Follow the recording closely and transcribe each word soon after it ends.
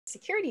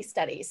security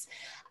studies.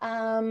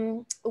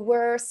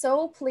 We're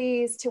so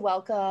pleased to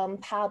welcome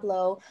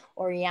Pablo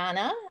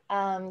Orellana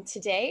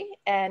today,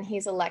 and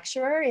he's a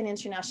lecturer in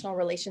international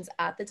relations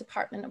at the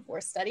Department of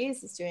War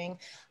Studies. He's doing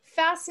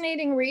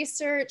fascinating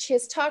research.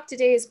 His talk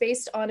today is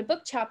based on a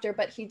book chapter,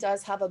 but he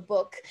does have a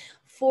book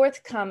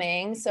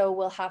forthcoming, so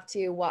we'll have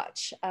to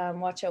watch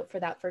out for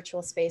that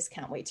virtual space.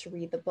 Can't wait to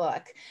read the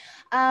book.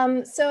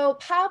 So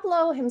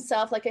Pablo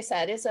himself, like I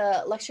said, is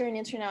a lecturer in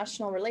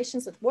international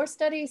relations with war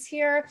studies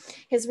here.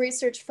 His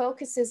research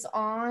focuses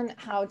on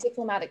how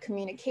diplomatic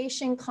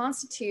communication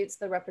constitutes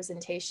the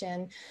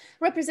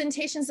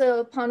representations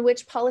upon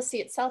which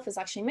policy itself is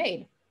actually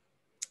made.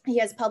 He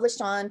has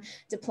published on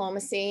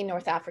diplomacy,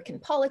 North African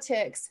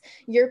politics,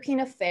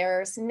 European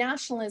affairs,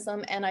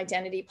 nationalism and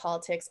identity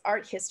politics,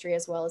 art history,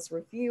 as well as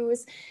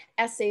reviews,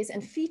 essays,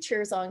 and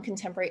features on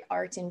contemporary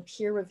art in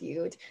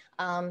peer-reviewed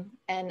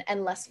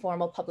and less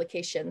formal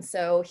publications.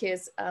 So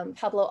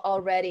Pablo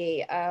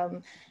already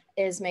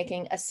is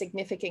making a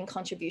significant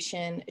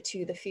contribution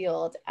to the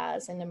field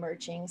as an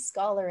emerging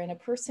scholar and a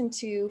person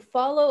to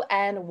follow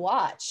and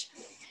watch.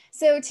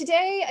 So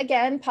today,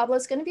 again,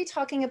 Pablo's going to be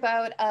talking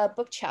about a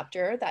book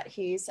chapter that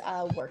he's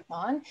worked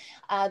on.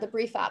 The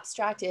brief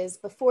abstract is,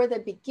 before the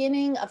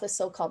beginning of the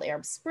so-called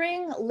Arab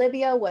Spring,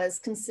 Libya was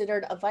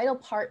considered a vital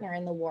partner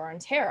in the war on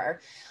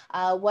terror,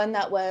 one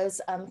that was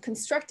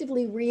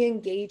constructively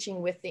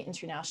re-engaging with the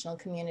international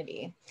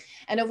community.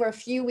 And over a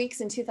few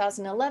weeks in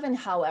 2011,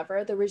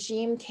 however, the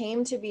regime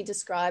came to be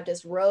described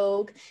as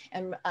rogue,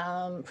 and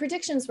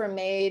predictions were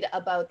made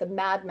about the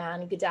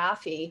madman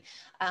Gaddafi,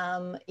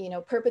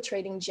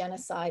 perpetrating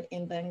genocide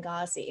in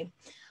Benghazi.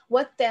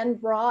 What then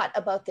brought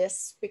about this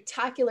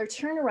spectacular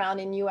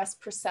turnaround in US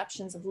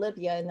perceptions of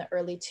Libya in the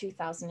early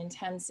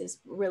 2010s is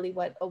really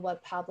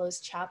what Pablo's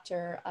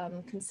chapter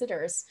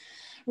considers.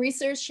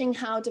 Researching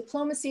how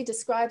diplomacy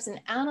describes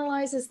and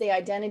analyzes the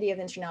identity of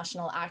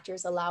international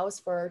actors allows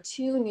for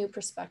two new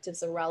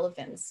perspectives of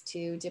relevance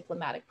to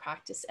diplomatic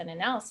practice and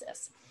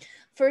analysis.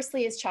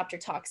 Firstly, his chapter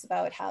talks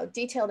about how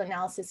detailed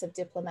analysis of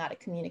diplomatic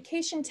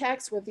communication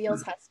text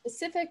reveals how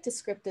specific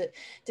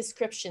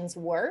descriptions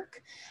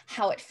work,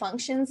 how it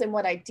functions, and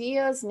what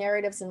ideas,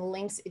 narratives, and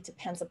links it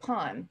depends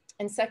upon.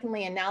 And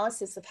secondly,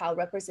 analysis of how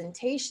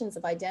representations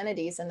of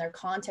identities and their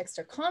context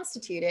are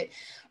constituted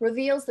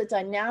reveals the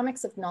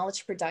dynamics of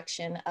knowledge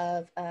production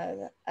of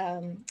a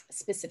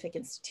specific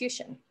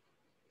institution.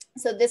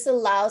 So this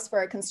allows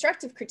for a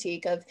constructive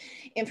critique of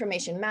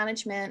information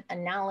management,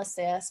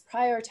 analysis,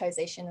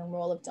 prioritization, and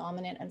role of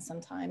dominant and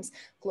sometimes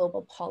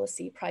global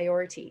policy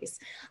priorities.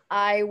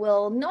 I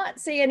will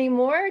not say any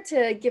more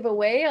to give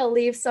away. I'll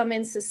leave some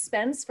in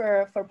suspense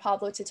for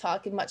Pablo to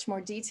talk in much more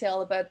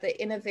detail about the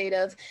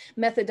innovative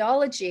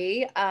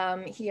methodology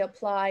he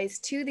applies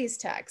to these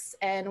texts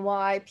and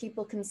why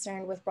people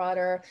concerned with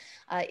broader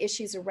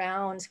issues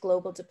around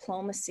global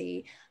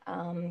diplomacy,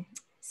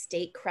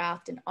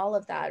 statecraft, and all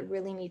of that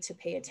really need to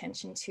pay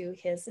attention to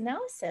his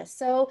analysis.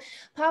 So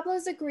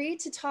Pablo's agreed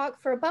to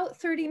talk for about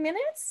 30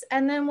 minutes,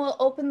 and then we'll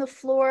open the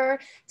floor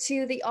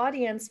to the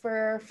audience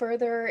for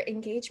further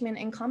engagement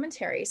and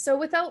commentary. So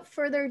without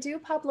further ado,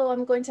 Pablo,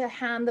 I'm going to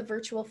hand the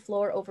virtual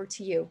floor over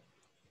to you.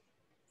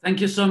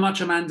 Thank you so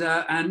much,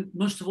 Amanda. And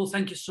most of all,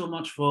 thank you so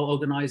much for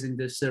organizing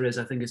this series.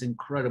 I think it's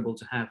incredible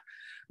to have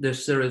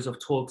this series of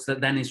talks that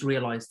then is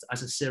realized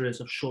as a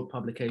series of short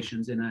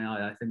publications in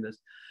AI. I think that's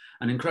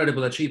an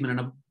incredible achievement and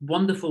a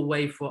wonderful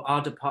way for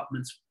our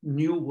department's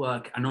new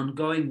work and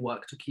ongoing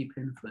work to keep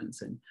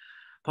influencing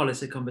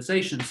policy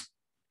conversations.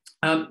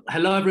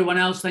 Hello, everyone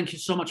else. Thank you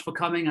so much for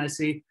coming. I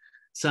see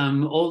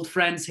some old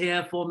friends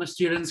here, former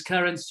students,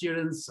 current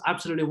students.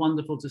 Absolutely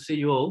wonderful to see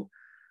you all.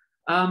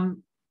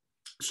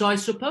 So I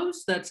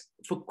suppose that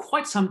for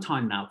quite some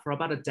time now, for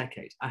about a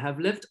decade, I have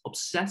lived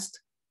obsessed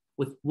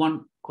with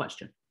one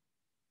question.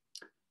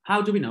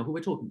 How do we know who we're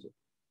talking to?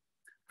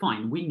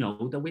 Fine, we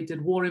know that we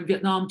did war in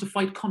Vietnam to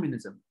fight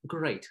communism.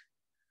 Great.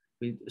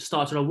 We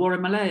started a war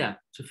in Malaya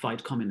to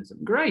fight communism.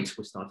 Great.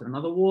 We started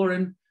another war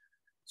in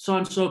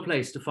so-and-so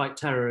place to fight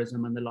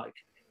terrorism and the like.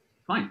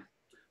 Fine.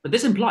 But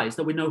this implies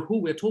that we know who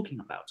we're talking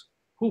about,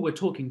 who we're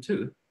talking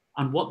to,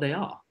 and what they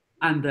are,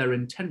 and their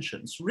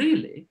intentions.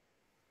 Really,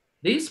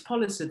 these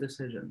policy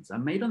decisions are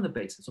made on the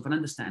basis of an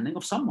understanding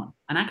of someone,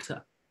 an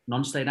actor,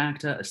 non-state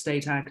actor, a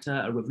state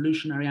actor, a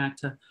revolutionary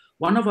actor,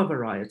 one of a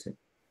variety.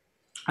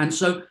 And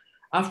so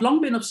I've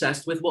long been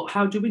obsessed with, well,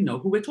 how do we know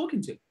who we're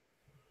talking to?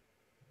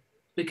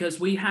 Because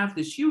we have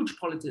these huge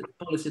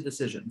policy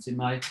decisions. In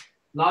my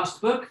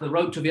last book, The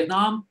Road to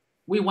Vietnam,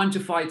 we went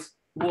to fight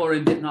war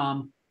in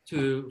Vietnam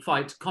to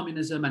fight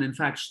communism and in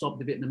fact stop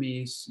the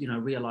Vietnamese,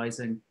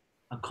 realizing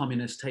a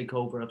communist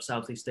takeover of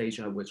Southeast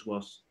Asia, which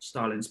was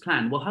Stalin's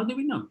plan. Well, how do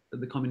we know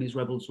that the communist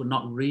rebels were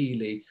not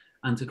really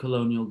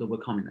anti-colonial, they were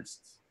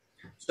communists?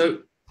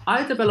 So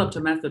I developed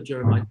a method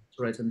during my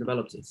doctorate and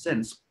developed it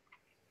since,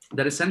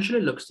 that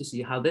essentially looks to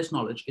see how this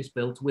knowledge is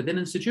built within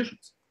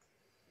institutions.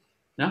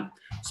 Yeah,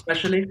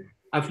 especially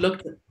I've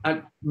looked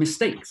at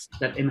mistakes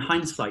that in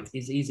hindsight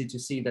is easy to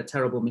see that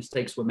terrible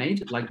mistakes were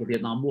made, like the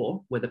Vietnam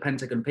War, where the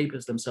Pentagon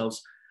Papers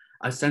themselves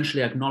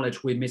essentially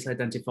acknowledged we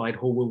misidentified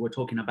who we were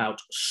talking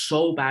about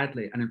so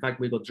badly. And in fact,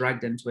 we got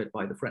dragged into it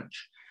by the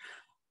French.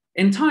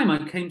 In time,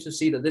 I came to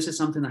see that this is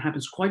something that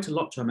happens quite a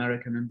lot to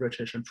American and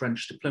British and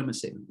French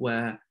diplomacy,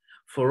 where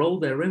for all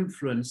their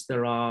influence,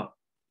 there are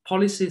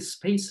policy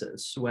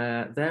spaces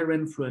where their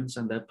influence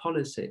and their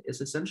policy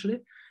is essentially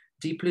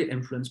deeply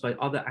influenced by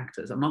other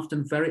actors, and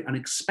often very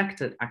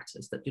unexpected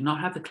actors that do not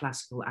have the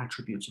classical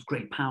attributes of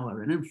great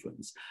power and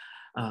influence.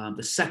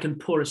 The second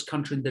poorest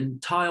country in the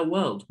entire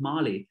world,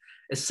 Mali,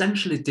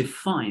 essentially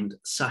defined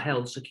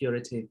Sahel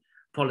security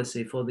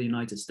policy for the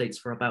United States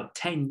for about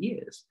 10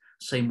 years.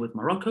 Same with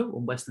Morocco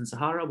on Western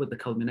Sahara, with the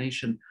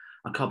culmination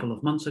a couple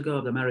of months ago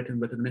of the American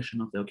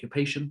recognition of the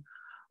occupation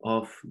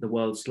of the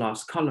world's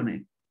last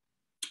colony.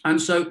 And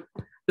so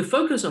the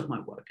focus of my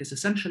work is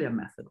essentially a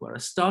method where I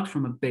start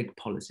from a big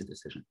policy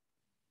decision.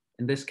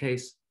 In this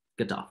case,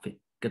 Gaddafi.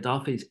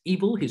 Gaddafi is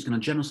evil. He's going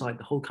to genocide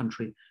the whole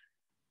country.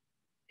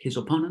 His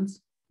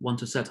opponents want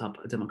to set up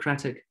a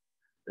democratic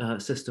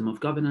system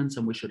of governance,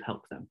 and we should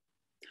help them.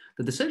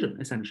 The decision,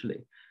 essentially,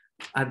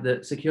 at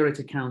the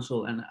Security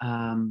Council,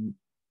 and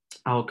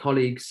our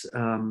colleagues,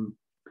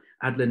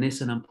 Adler,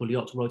 Nissen, and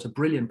Pouliot, wrote a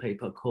brilliant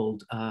paper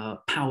called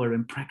Power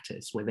in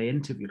Practice, where they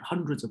interviewed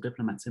hundreds of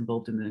diplomats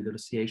involved in the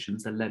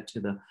negotiations that led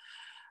to the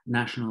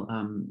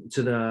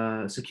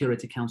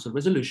Security Council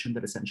resolution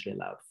that essentially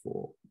allowed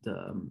for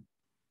the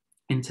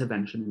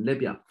intervention in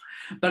Libya.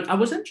 But I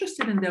was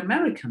interested in the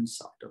American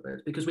side of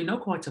it because we know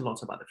quite a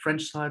lot about the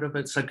French side of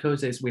it.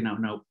 Sarkozy's, we now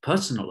know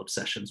personal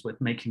obsessions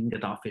with making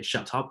Gaddafi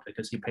shut up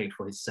because he paid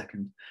for his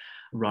second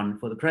run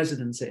for the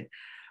presidency.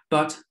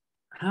 But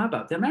how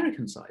about the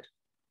American side?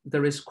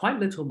 There is quite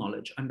little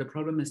knowledge, and the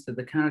problem is that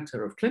the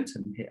character of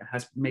Clinton here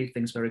has made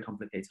things very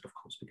complicated, of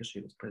course, because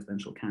she was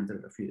presidential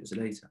candidate a few years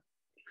later.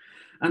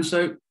 And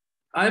so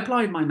I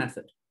applied my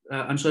method.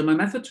 And so my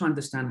method to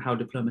understand how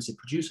diplomacy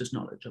produces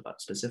knowledge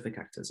about specific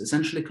actors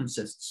essentially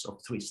consists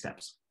of 3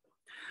 steps.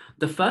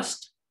 The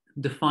first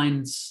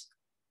defines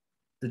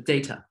the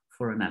data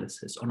for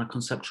analysis on a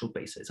conceptual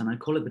basis, and I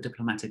call it the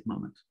diplomatic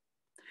moment.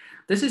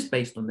 This is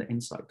based on the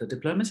insight that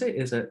diplomacy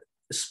is a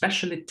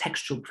especially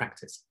textual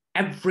practice.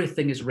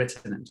 Everything is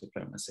written in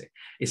diplomacy.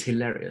 It's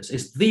hilarious.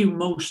 It's the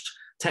most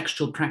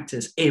textual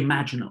practice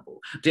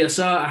imaginable. Dear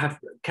sir, I have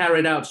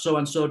carried out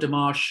so-and-so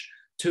démarche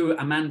to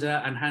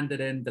Amanda and handed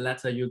in the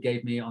letter you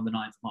gave me on the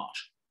 9th of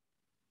March.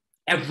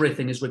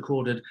 Everything is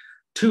recorded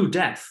to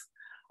death.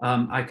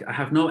 I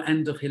have no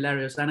end of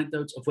hilarious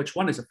anecdotes, of which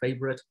one is a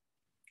favorite,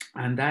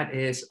 and that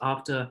is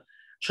after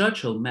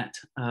Churchill met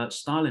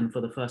Stalin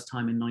for the first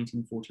time in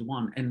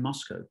 1941 in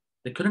Moscow.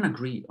 They couldn't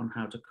agree on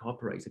how to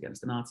cooperate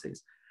against the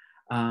Nazis.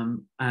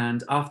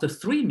 And after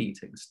 3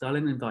 meetings,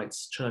 Stalin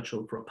invites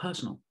Churchill for a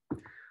personal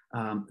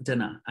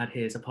dinner at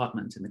his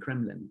apartment in the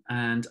Kremlin.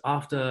 And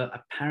after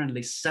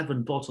apparently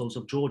 7 bottles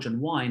of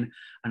Georgian wine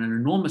and an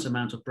enormous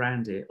amount of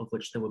brandy, of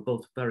which they were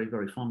both very,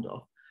 very fond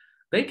of,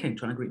 they came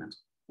to an agreement.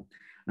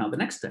 Now, the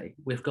next day,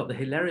 we've got the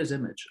hilarious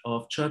image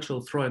of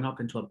Churchill throwing up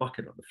into a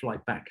bucket on the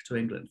flight back to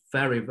England,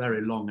 very,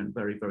 very long and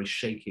very, very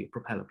shaky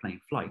propeller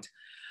plane flight,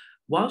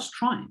 whilst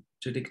trying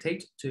to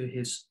dictate to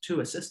his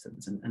 2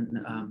 assistants, and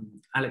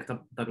Alec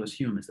Douglas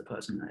Hume is the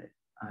person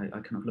I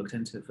kind of looked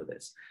into for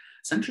this,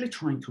 essentially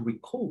trying to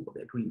recall what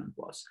the agreement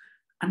was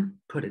and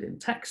put it in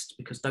text,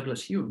 because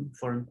Douglas Hume,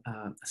 foreign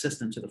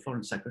assistant to the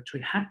foreign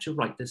secretary, had to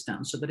write this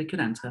down so that it could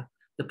enter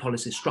the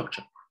policy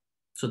structure,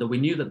 so that we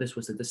knew that this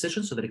was the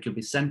decision, so that it could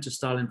be sent to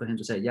Stalin for him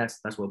to say, yes,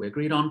 that's what we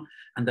agreed on,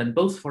 and then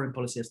both foreign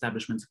policy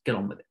establishments get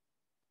on with it.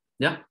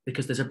 Yeah,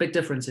 because there's a big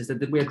difference. Is that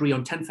did we agree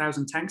on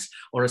 10,000 tanks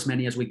or as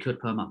many as we could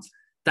per month?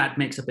 That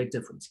makes a big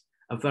difference,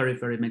 a very,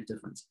 very big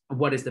difference. And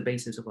what is the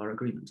basis of our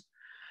agreement?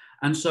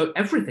 And so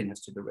everything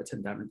has to be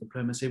written down in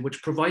diplomacy,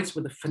 which provides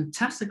with a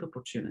fantastic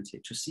opportunity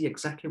to see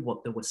exactly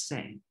what they were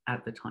saying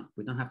at the time.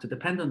 We don't have to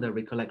depend on their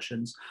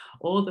recollections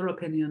or their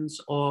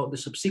opinions or the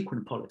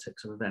subsequent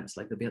politics of events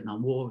like the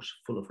Vietnam War,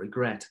 full of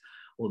regret,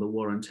 or the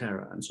war on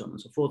terror, and so on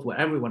and so forth, where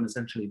everyone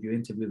essentially, if you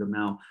interview them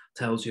now,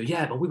 tells you,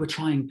 yeah, but we were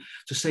trying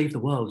to save the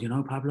world, you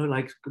know, Pablo,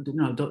 like, you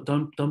know,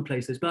 don't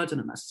place this burden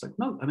on us. It's like,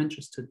 no, I'm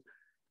interested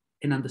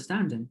in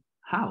understanding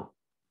how,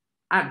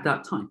 at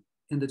that time,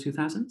 in the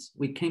 2000s,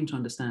 we came to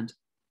understand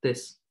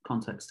this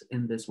context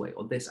in this way,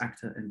 or this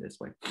actor in this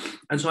way.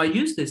 And so I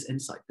use this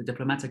insight, the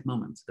diplomatic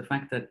moment, the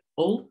fact that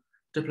all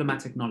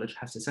diplomatic knowledge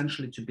has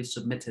essentially to be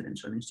submitted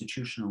into an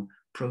institutional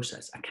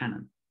process, a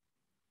canon.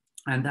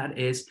 And that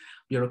is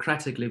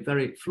bureaucratically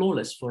very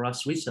flawless for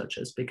us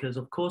researchers, because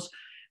of course,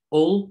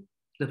 all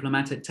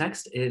diplomatic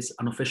text is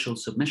an official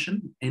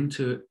submission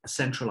into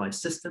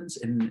centralized systems.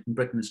 In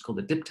Britain, it's called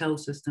the DIPTEL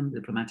system,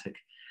 diplomatic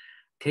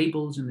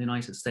cables in the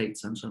United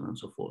States, and so on and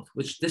so forth,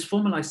 which this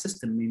formalized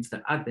system means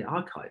that at the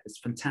archive, it's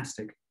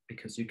fantastic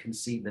because you can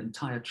see the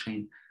entire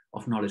chain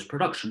of knowledge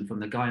production, from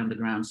the guy on the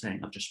ground saying,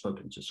 I've just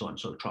spoken to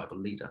so-and-so tribal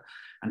leader,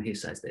 and he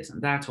says this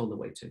and that, all the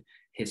way to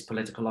his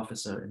political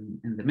officer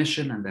in the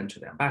mission, and then to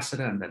the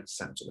ambassador, and then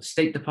sent to the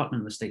State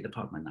Department. The State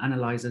Department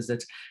analyzes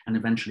it, and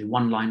eventually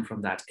one line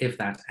from that, if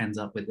that, ends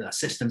up with the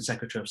Assistant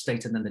Secretary of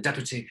State, and then the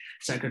Deputy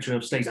Secretary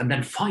of State, and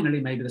then finally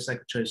maybe the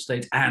Secretary of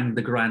State and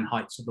the grand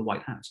heights of the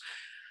White House.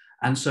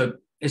 And so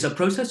it's a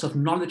process of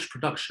knowledge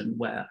production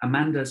where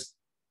Amanda's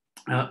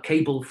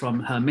cable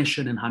from her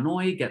mission in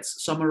Hanoi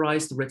gets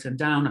summarized, written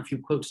down, a few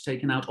quotes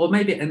taken out, or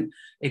maybe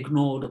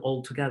ignored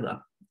altogether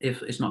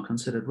if it's not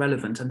considered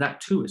relevant. And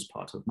that too is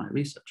part of my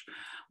research.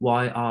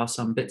 Why are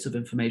some bits of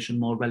information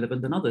more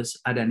relevant than others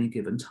at any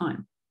given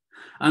time?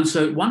 And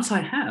so once I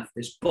have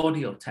this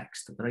body of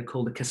text that I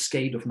call the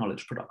cascade of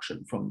knowledge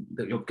production, from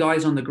your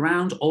guys on the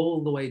ground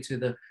all the way to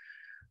the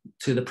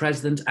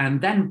president,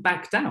 and then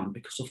back down,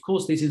 because of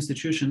course these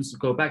institutions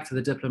go back to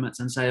the diplomats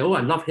and say, oh,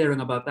 I love hearing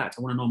about that.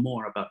 I want to know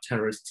more about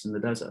terrorists in the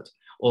desert.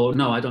 Or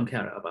no, I don't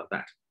care about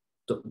that.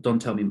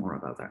 Don't tell me more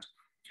about that.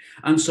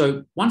 And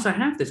so once I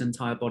have this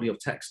entire body of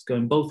text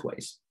going both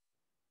ways,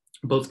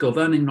 both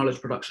governing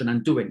knowledge production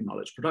and doing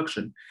knowledge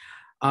production,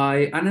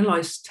 I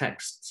analyze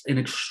texts in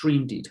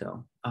extreme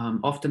detail.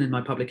 Often in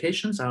my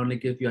publications, I only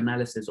give you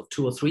analysis of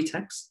 2 or 3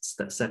 texts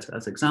that set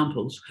as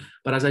examples.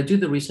 But as I do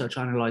the research,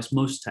 I analyze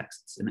most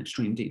texts in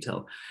extreme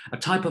detail. A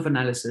type of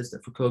analysis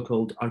that Foucault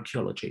called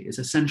archaeology is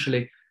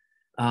essentially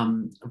a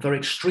very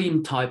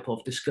extreme type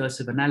of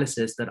discursive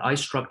analysis that I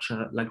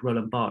structure like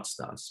Roland Barthes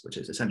does, which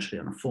is essentially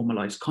on a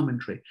formalized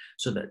commentary,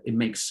 so that it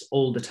makes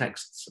all the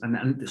texts,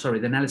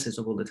 the analysis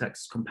of all the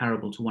texts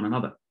comparable to one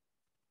another.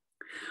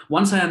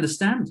 Once I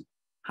understand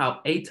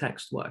how a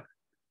text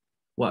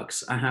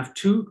works, I have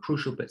 2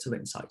 crucial bits of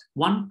insight.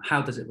 One,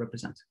 how does it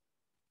represent?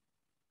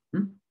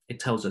 It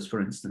tells us,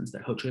 for instance,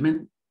 that Ho Chi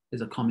Minh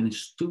is a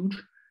communist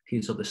stooge.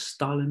 He's of the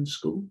Stalin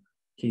school.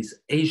 He's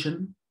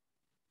Asian.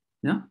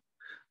 Yeah,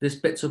 this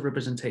bits of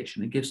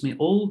representation. It gives me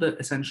all the,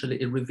 essentially,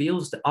 it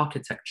reveals the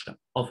architecture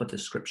of a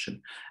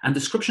description. And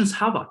descriptions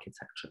have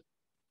architecture.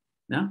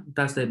 Yeah,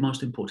 that's the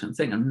most important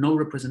thing. And no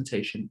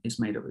representation is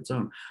made of its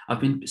own.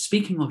 I've been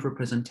speaking of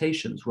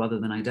representations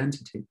rather than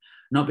identity,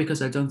 not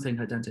because I don't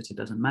think identity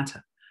doesn't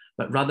matter,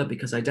 but rather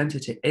because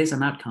identity is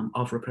an outcome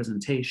of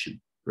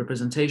representation.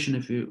 Representation,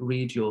 if you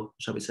read your,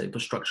 shall we say,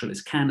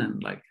 post-structuralist canon,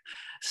 like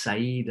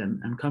Said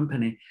and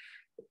company,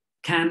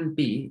 can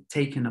be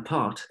taken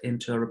apart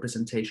into a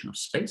representation of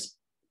space,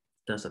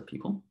 desert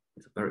people.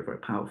 It's a very, very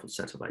powerful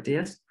set of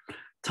ideas.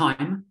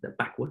 Time, they're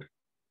backward.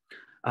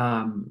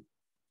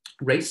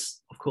 Race,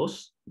 of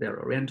course,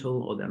 they're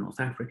Oriental or they're North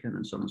African,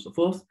 and so on and so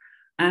forth.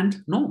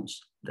 And norms,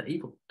 they're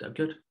evil, they're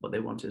good. What they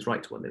want is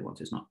right, what they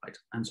want is not right,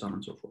 and so on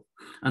and so forth.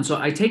 And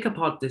so I take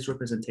apart these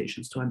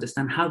representations to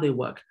understand how they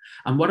work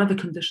and what are the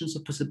conditions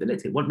of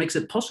possibility. What makes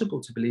it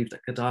possible to believe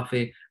that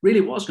Gaddafi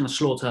really was going to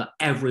slaughter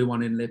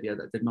everyone in Libya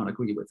that did not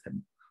agree with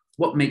him?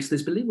 What makes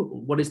this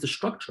believable? What is the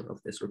structure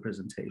of this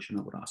representation?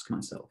 I would ask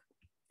myself.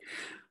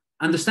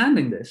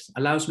 Understanding this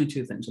allows me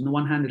 2 things. On the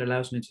one hand, it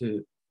allows me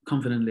to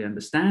confidently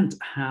understand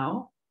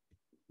how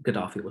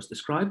Gaddafi was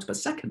described, but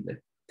secondly,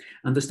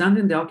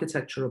 understanding the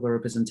architecture of a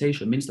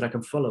representation means that I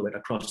can follow it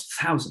across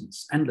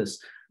thousands, endless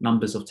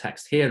numbers of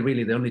text. Here,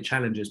 really, the only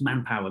challenge is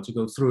manpower to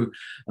go through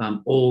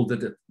all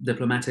the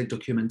diplomatic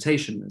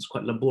documentation. It's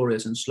quite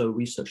laborious and slow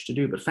research to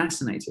do, but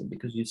fascinating,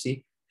 because you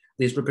see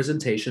these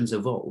representations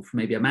evolve.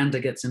 Maybe Amanda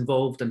gets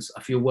involved and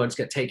a few words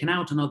get taken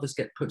out and others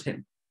get put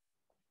in.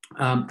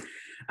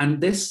 And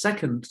this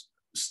second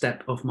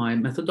step of my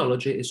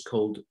methodology is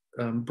called,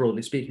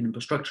 broadly speaking, in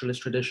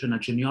post-structuralist tradition, a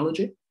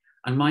genealogy.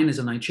 And mine is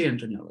a Nietzschean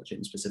genealogy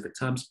in specific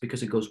terms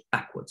because it goes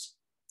backwards.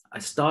 I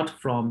start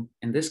from,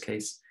 in this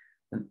case,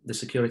 the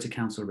Security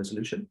Council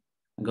resolution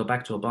and go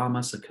back to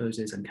Obama,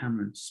 Sarkozy's and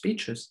Cameron's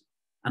speeches.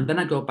 And then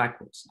I go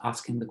backwards,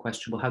 asking the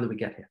question, well, how did we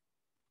get here?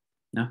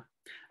 No?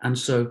 And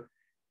so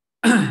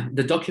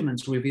the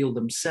documents reveal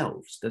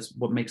themselves. That's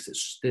what makes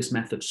this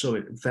method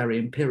so very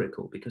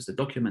empirical, because the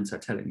documents are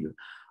telling you,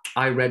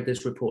 I read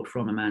this report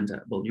from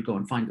Amanda. Well, you go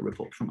and find the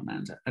report from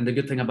Amanda. And the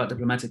good thing about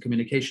diplomatic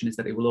communication is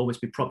that it will always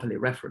be properly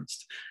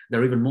referenced.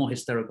 They're even more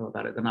hysterical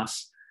about it than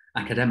us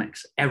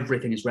academics.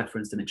 Everything is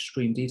referenced in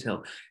extreme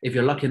detail. If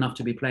you're lucky enough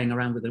to be playing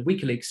around with the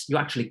WikiLeaks, you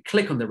actually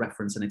click on the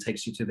reference and it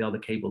takes you to the other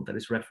cable that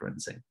is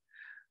referencing,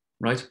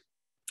 right?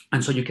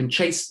 And so you can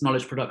chase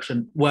knowledge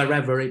production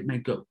wherever it may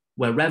go.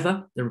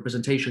 Wherever the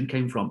representation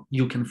came from,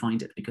 you can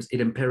find it because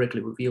it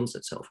empirically reveals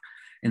itself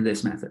in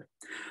this method.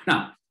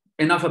 Now,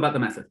 enough about the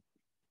method.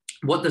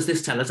 What does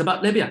this tell us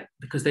about Libya?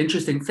 Because the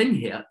interesting thing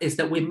here is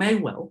that we may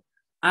well,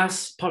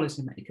 as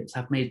policymakers,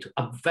 have made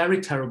a very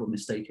terrible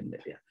mistake in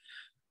Libya.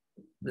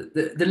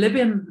 The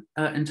Libyan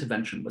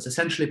intervention was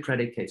essentially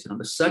predicated on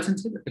the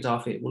certainty that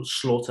Gaddafi will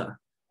slaughter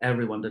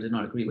everyone that did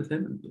not agree with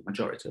him, and the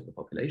majority of the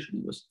population,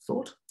 it was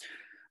thought.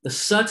 The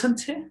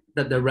certainty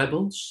that the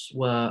rebels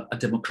were a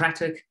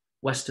democratic,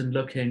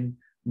 Western-looking,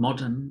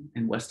 modern,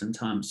 in Western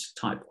terms,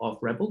 type of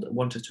rebel that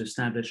wanted to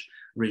establish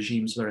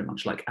regimes very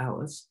much like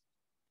ours.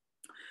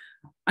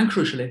 And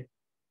crucially,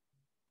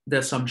 the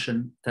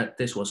assumption that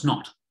this was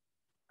not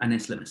an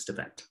Islamist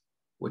event,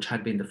 which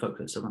had been the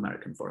focus of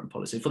American foreign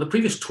policy for the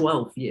previous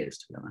 12 years,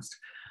 to be honest.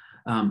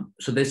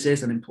 So this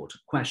is an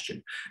important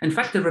question. In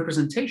fact, the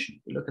representation,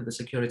 if you look at the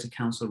Security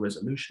Council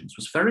resolutions,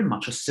 was very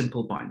much a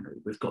simple binary.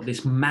 We've got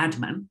this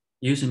madman,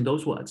 using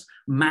those words,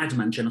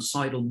 madman,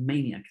 genocidal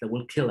maniac that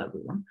will kill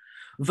everyone,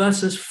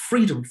 versus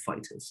freedom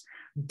fighters,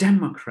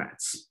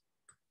 Democrats,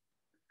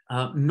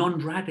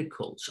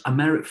 non-radicals,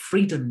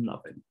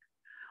 freedom-loving,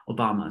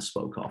 Obama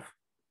spoke of.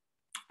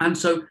 And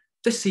so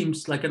this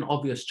seems like an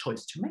obvious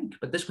choice to make,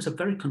 but this was a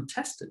very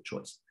contested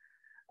choice,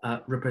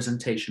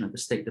 representation of the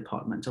State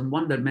Department, and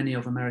one that many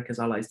of America's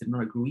allies did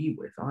not agree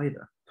with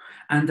either.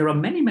 And there are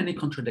many, many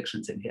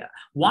contradictions in here.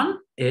 One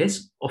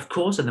is, of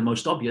course, and the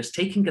most obvious,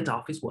 taking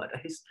Gaddafi's word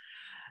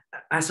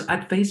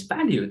at face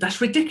value.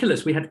 That's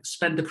ridiculous. We had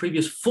spent the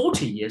previous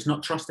 40 years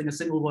not trusting a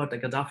single word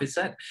that Gaddafi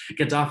said.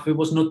 Gaddafi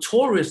was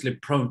notoriously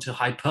prone to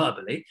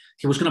hyperbole.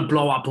 He was going to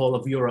blow up all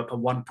of Europe at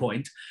one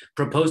point,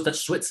 proposed that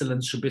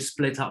Switzerland should be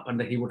split up and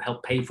that he would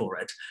help pay for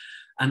it,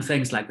 and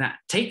things like that.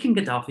 Taking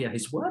Gaddafi at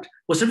his word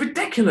was a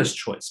ridiculous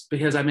choice,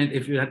 because, I mean,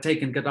 if you had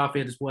taken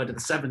Gaddafi at his word in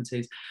the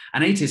 70s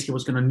and 80s, he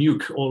was going to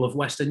nuke all of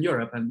Western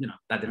Europe, and, you know,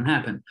 that didn't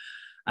happen,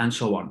 and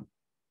so on.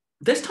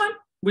 This time,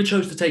 we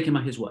chose to take him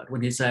at his word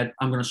when he said,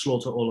 I'm going to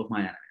slaughter all of my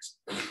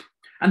enemies.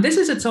 And this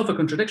is itself a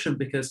contradiction,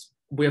 because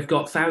we have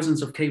got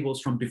thousands of cables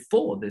from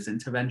before this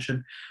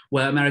intervention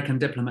where American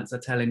diplomats are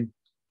telling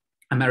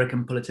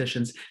American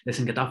politicians,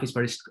 listen, Gaddafi's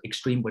very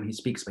extreme when he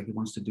speaks, but he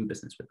wants to do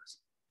business with us.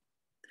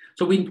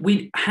 So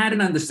we had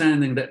an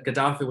understanding that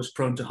Gaddafi was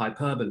prone to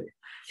hyperbole.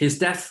 His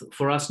death,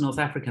 for us North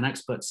African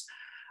experts,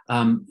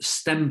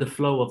 stemmed the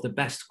flow of the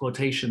best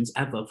quotations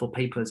ever for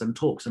papers and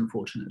talks,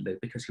 unfortunately,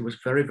 because he was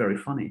very, very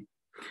funny.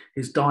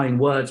 His dying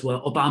words were,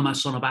 Obama,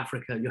 son of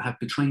Africa, you have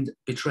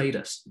betrayed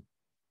us.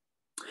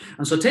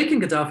 And so taking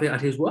Gaddafi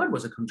at his word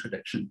was a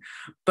contradiction.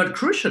 But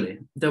crucially,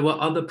 there were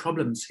other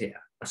problems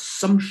here,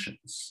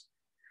 assumptions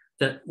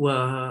that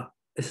were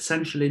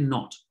essentially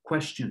not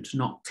questioned,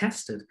 not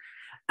tested,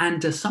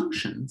 and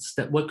assumptions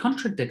that were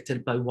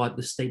contradicted by what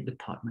the State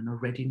Department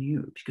already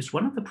knew. Because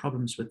one of the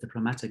problems with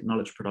diplomatic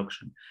knowledge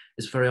production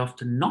is very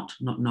often not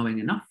knowing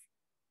enough,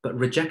 but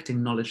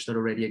rejecting knowledge that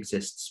already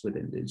exists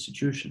within the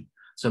institution.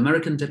 So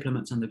American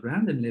diplomats on the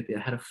ground in Libya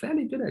had a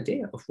fairly good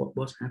idea of what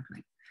was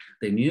happening.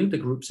 They knew the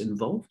groups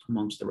involved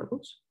amongst the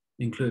rebels,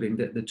 including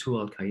the two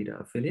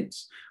Al-Qaeda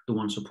affiliates, the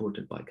one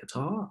supported by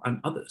Qatar and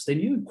others. They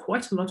knew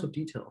quite a lot of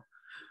detail.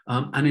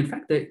 And in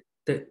fact,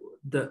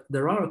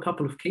 there are a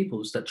couple of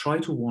cables that try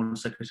to warn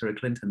Secretary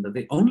Clinton that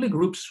the only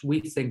groups we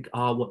think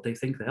are what they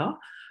think they are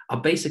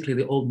basically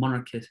the old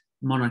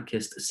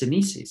monarchist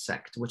Senisi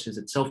sect, which is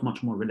itself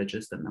much more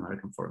religious than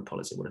American foreign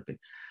policy would have been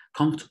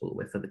comfortable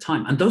with at the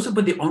time. And those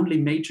were the only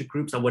major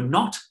groups that were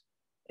not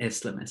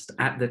Islamist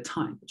at the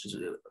time, which is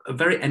a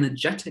very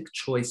energetic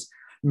choice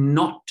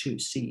not to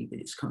see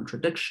these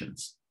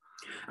contradictions.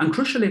 And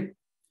crucially,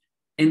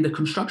 in the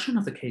construction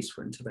of the case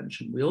for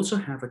intervention, we also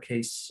have a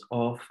case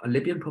of a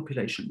Libyan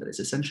population that is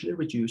essentially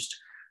reduced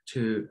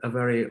to a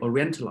very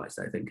orientalized,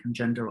 I think, and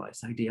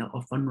genderized idea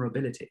of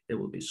vulnerability. They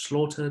will be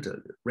slaughtered,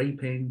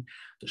 raping,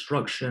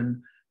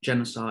 destruction,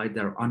 genocide,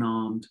 they're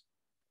unarmed,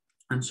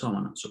 and so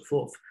on and so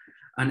forth.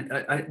 And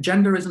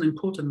gender is an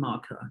important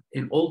marker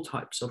in all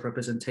types of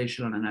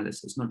representational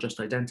analysis, not just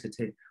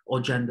identity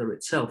or gender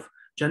itself.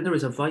 Gender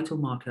is a vital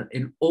marker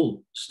in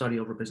all study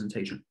of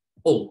representation,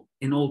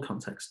 in all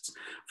contexts,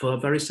 for a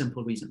very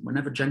simple reason.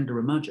 Whenever gender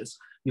emerges,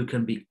 you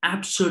can be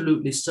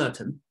absolutely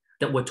certain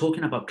that we're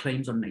talking about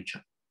claims on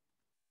nature.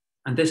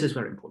 And this is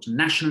very important.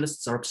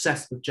 Nationalists are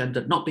obsessed with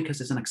gender, not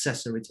because it's an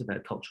accessory to their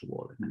culture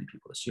war, like many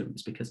people assume.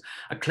 It's because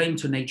a claim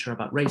to nature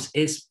about race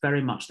is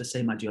very much the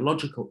same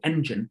ideological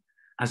engine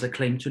as a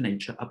claim to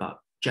nature about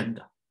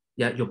gender.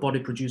 Yeah, your body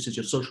produces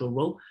your social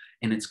role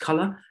in its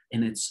color,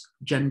 in its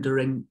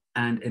gendering,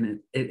 and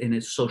in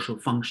its social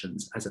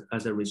functions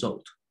as a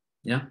result.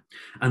 Yeah,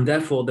 and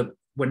therefore,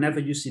 whenever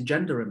you see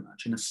gender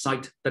emerge in a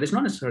site that is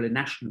not necessarily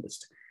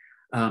nationalist,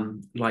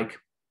 like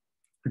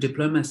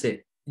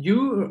diplomacy,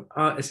 you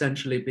are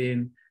essentially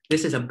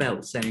this is a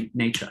bell saying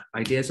nature,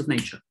 ideas of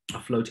nature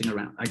are floating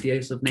around.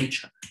 Ideas of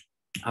nature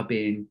are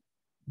being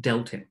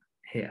dealt in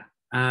here.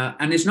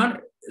 And it's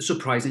not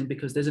surprising,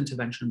 because this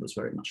intervention was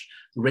very much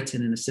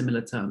written in a similar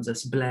terms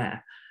as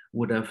Blair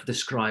would have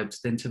described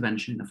the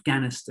intervention in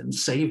Afghanistan,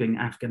 saving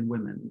Afghan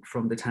women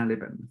from the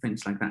Taliban,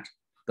 things like that.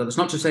 Though that's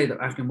not to say that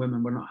Afghan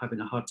women were not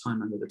having a hard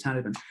time under the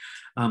Taliban,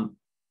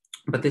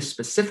 but this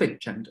specific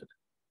gendered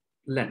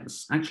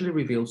lens actually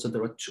reveals that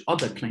there are two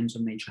other claims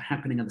of nature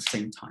happening at the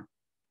same time.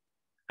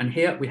 And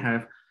here we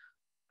have,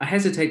 I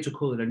hesitate to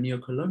call it a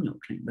neo-colonial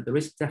claim, but there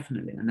is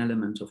definitely an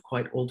element of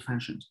quite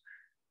old-fashioned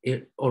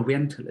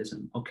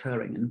Orientalism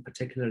occurring, and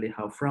particularly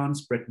how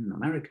France, Britain, and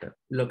America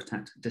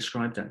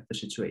described the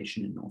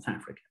situation in North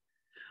Africa.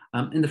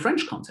 In the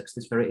French context,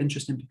 it's very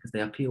interesting because they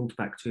appealed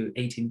back to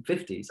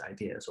 1850s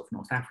ideas of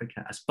North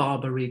Africa as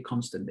Barbary,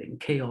 constantly in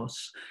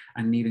chaos,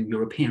 and needing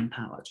European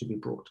power to be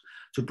brought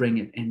to bring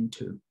it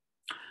into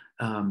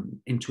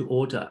into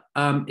order.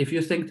 If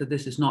you think that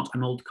this is not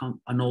an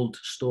old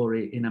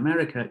story in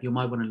America, you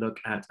might want to look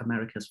at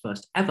America's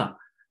first ever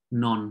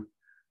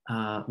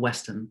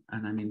non-Western,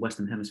 and I mean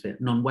Western Hemisphere,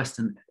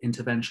 non-Western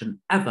intervention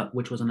ever,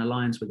 which was an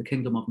alliance with the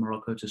Kingdom of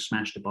Morocco to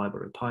smash the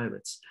Barbary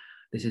pirates.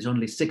 This is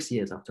only 6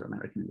 years after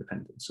American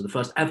independence. So the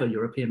first ever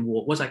European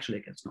war was actually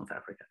against North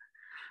Africa,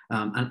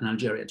 and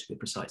Algeria to be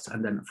precise.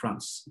 And then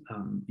France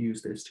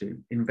used this to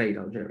invade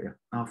Algeria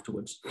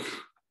afterwards.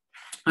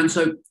 And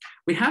so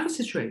we have a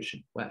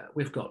situation where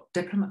we've got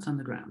diplomats on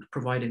the ground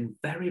providing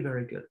very,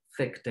 very good,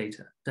 thick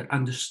data that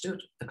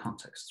understood the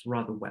context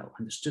rather well,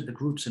 understood the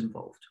groups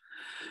involved.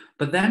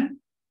 But then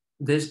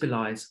this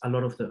belies a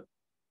lot of the,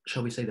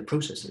 shall we say, the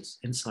processes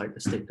inside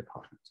the State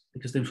Department,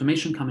 because the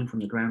information coming from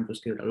the ground was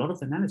good. A lot of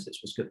the analysis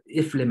was good,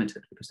 if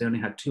limited, because they only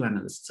had 2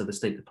 analysts of the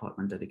State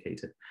Department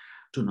dedicated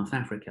to North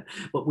Africa.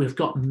 But we've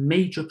got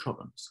major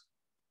problems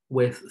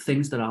with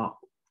things that are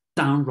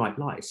downright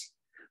lies.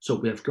 So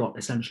we have got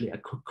essentially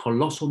a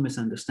colossal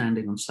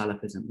misunderstanding on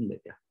Salafism in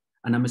Libya,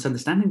 and a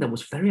misunderstanding that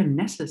was very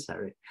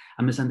unnecessary,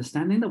 a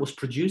misunderstanding that was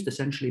produced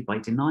essentially by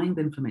denying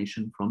the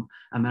information from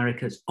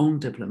America's own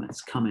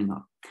diplomats coming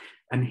up.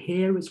 And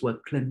here is where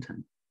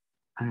Clinton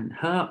and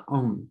her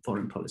own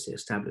foreign policy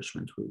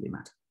establishment really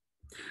matter.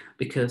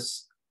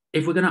 Because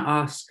if we're going to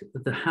ask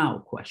the how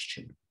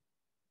question,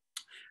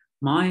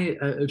 my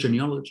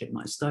genealogy,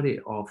 my study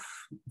of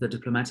the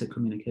diplomatic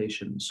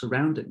communication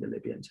surrounding the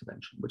Libya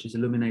intervention, which is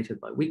illuminated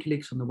by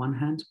WikiLeaks on the one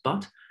hand,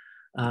 but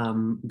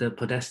the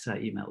Podesta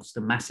emails, the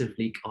massive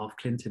leak of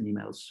Clinton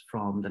emails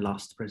from the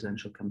last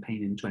presidential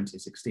campaign in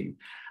 2016.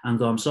 And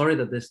though I'm sorry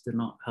that this did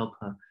not help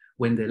her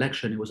win the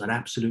election, it was an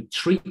absolute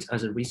treat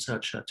as a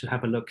researcher to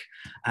have a look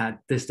at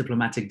this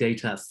diplomatic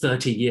data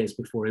 30 years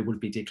before it would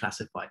be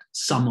declassified.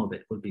 Some of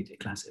it would be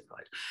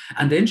declassified.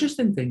 And the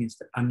interesting thing is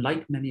that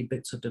unlike many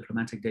bits of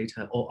diplomatic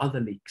data or other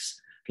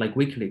leaks, like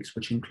WikiLeaks,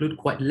 which include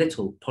quite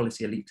little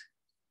policy elite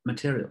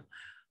material,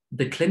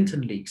 the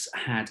Clinton leaks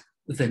had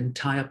the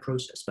entire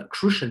process, but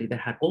crucially, they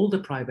had all the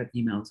private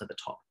emails at the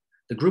top,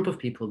 the group of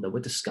people that were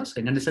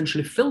discussing and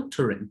essentially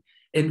filtering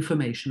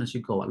information as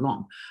you go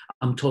along.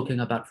 I'm talking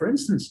about, for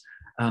instance,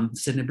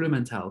 Sidney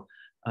Blumenthal,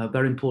 a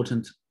very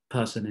important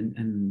person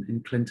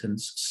in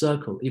Clinton's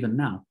circle, even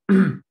now,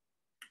 and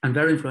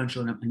very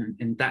influential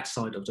in that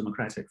side of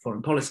democratic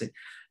foreign policy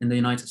in the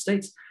United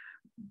States,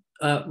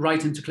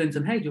 writing to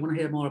Clinton, hey, do you want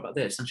to hear more about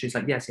this? And she's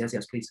like, yes,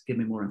 please give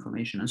me more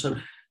information. And so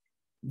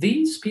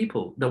these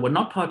people that were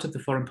not part of the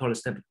foreign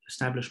policy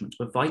establishment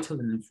were vital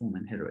in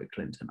informing Hillary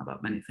Clinton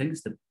about many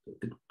things. The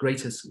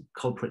greatest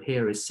culprit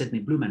here is Sidney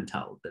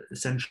Blumenthal, that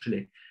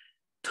essentially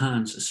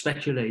turns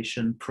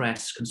speculation,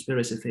 press,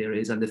 conspiracy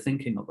theories, and the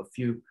thinking of a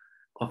few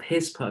of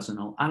his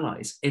personal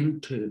allies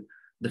into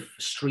the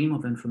stream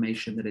of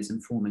information that is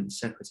informing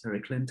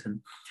Secretary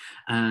Clinton.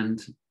 And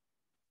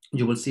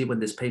you will see when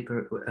this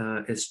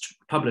paper is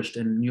published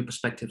in New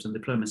Perspectives on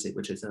Diplomacy,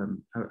 which is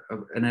an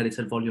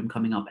edited volume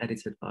coming up,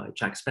 edited by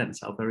Jack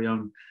Spence, our very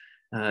own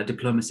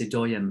diplomacy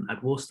doyen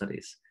at War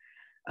Studies.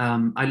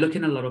 I look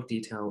in a lot of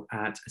detail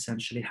at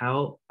essentially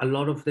how a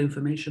lot of the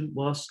information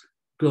was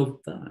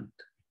governed.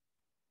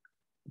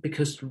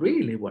 Because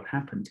really what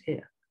happened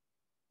here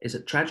is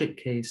a tragic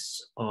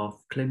case of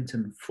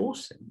Clinton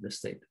forcing the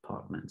State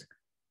Department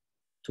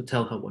to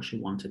tell her what she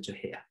wanted to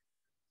hear,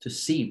 to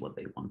see what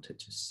they wanted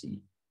to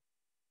see.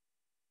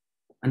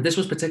 And this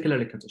was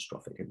particularly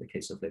catastrophic in the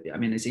case of Libya. I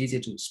mean, it's easier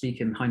to speak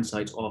in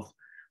hindsight of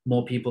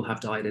more people have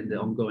died in the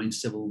ongoing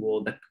civil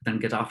war than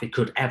Gaddafi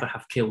could ever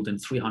have killed in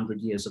 300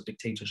 years of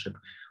dictatorship,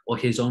 or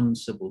his own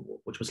civil war,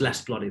 which was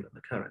less bloody than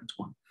the current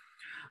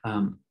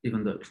one,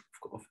 even though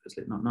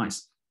obviously not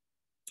nice.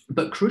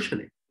 But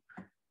crucially,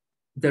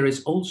 there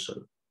is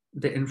also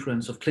the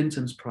influence of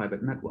Clinton's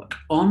private network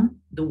on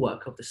the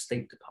work of the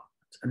State Department.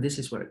 And this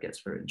is where it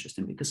gets very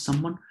interesting, because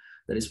someone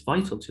that is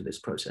vital to this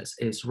process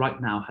is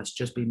right now has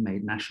just been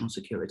made National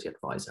Security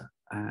Advisor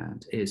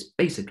and is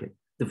basically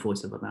the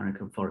voice of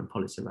American foreign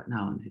policy right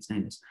now. And his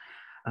name is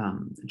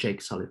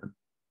Jake Sullivan.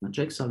 Now,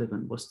 Jake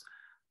Sullivan was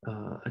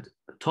a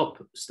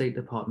top State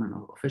Department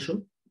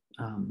official,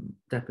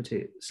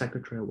 deputy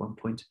secretary at one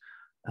point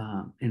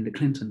in the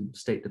Clinton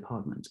State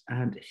Department.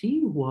 And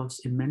he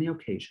was, in many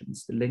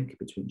occasions, the link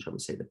between, shall we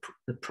say,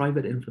 the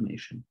private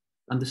information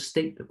and the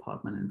State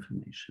Department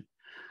information.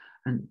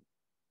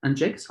 And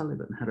Jake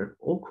Sullivan had an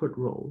awkward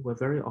role where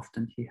very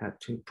often he had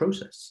to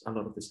process a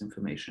lot of this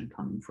information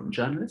coming from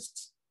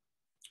journalists,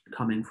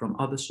 coming from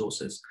other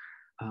sources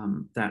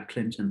that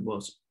Clinton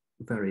was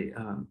very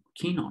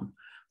keen on.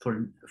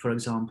 For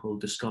example,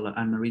 the scholar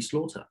Anne-Marie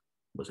Slaughter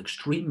was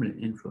extremely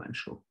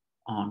influential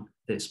on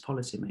this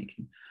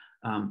policymaking.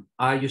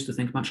 I used to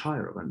think much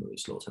higher of Anne-Marie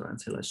Slaughter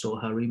until I saw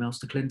her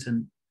emails to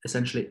Clinton,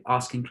 essentially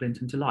asking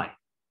Clinton to lie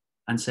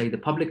and say the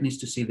public needs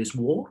to see this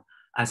war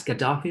as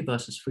Gaddafi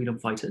versus freedom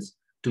fighters.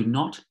 Do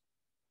not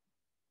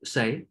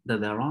say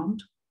that they're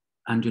armed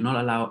and do not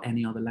allow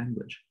any other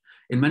language.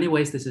 In many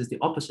ways, this is the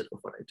opposite of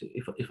what I do.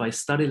 If I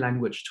study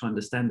language to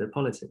understand their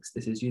politics,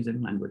 this is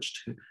using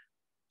language to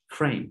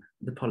frame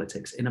the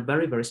politics in a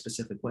very, very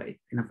specific way,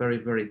 in a very,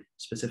 very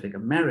specific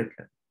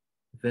American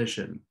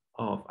vision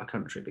of a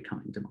country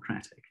becoming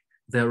democratic.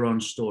 Their own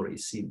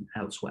stories seen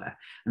elsewhere.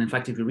 And in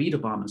fact, if you read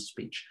Obama's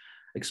speech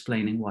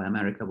explaining why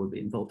America would be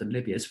involved in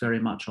Libya, it's very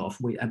much of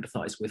we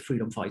empathize with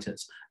freedom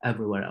fighters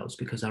everywhere else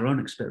because our own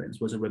experience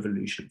was a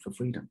revolution for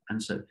freedom.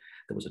 And so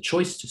there was a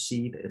choice to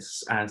see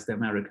this as the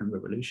American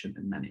Revolution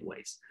in many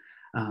ways,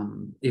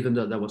 even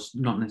though that was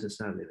not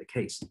necessarily the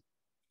case.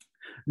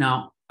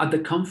 Now, at the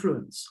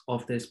confluence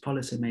of this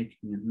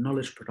policymaking and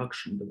knowledge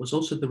production, there was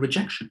also the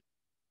rejection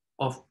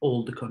of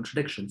all the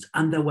contradictions,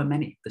 and there were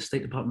many. The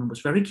State Department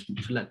was very keen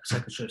to let the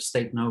Secretary of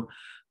State know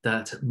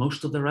that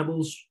most of the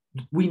rebels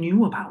we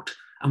knew about,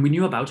 and we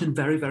knew about in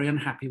very, very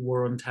unhappy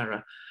war on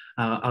terror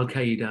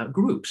Al-Qaeda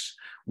groups.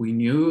 We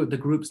knew the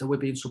groups that were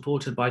being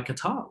supported by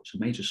Qatar, which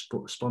is a major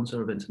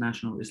sponsor of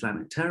international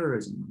Islamic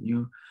terrorism. We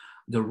knew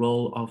the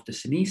role of the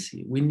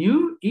Sinisi. We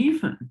knew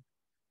even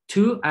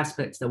two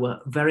aspects that were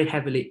very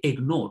heavily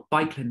ignored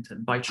by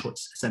Clinton by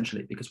choice,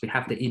 essentially, because we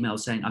have the email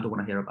saying, I don't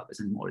want to hear about this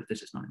anymore,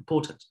 this is not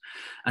important.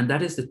 And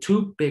that is the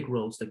two big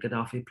roles that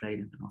Gaddafi played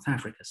in the North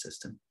Africa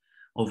system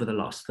over the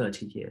last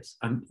 30 years,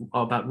 and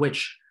about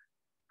which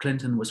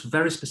Clinton was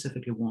very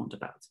specifically warned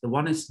about. The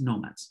one is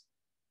nomads.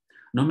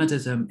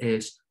 Nomadism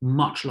is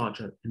much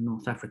larger in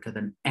North Africa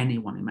than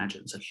anyone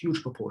imagines. A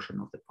huge proportion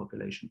of the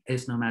population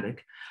is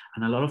nomadic.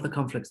 And a lot of the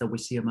conflicts that we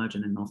see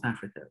emerging in North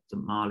Africa, the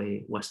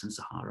Mali, Western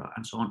Sahara,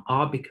 and so on,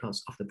 are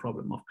because of the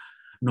problem of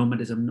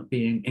nomadism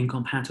being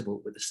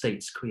incompatible with the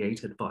states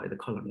created by the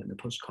colony and the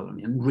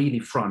post-colony, and really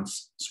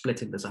France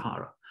splitting the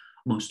Sahara,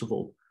 most of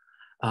all.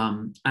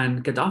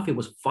 And Gaddafi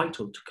was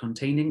vital to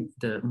containing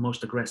the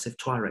most aggressive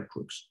Tuareg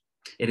groups.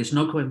 It is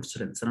no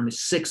coincidence that only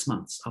 6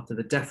 months after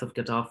the death of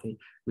Gaddafi,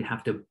 we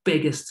have the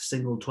biggest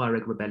single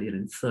Tuareg rebellion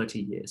in 30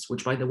 years,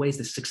 which, by the way, is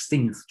the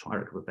 16th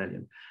Tuareg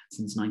rebellion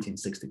since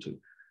 1962.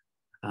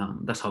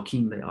 That's how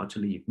keen they are to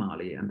leave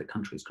Mali and the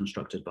countries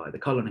constructed by the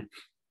colony.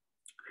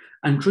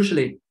 And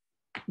crucially,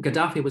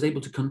 Gaddafi was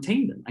able to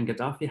contain them, and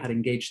Gaddafi had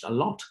engaged a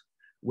lot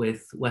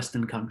with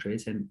Western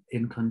countries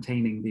in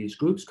containing these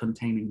groups,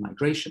 containing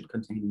migration,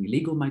 containing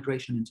illegal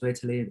migration into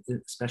Italy,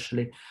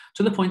 especially,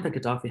 to the point that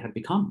Gaddafi had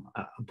become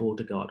a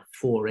border guard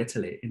for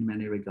Italy in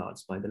many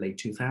regards by the late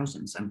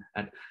 2000s,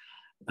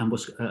 and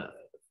was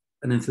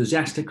an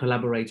enthusiastic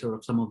collaborator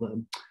of some of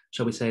the,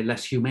 shall we say,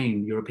 less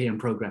humane European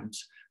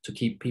programs to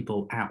keep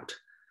people out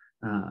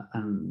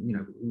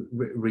and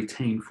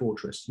retain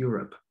Fortress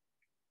Europe.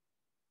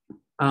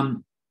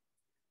 The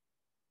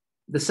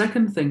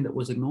second thing that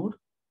was ignored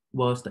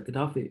was that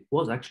Gaddafi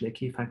was actually a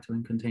key factor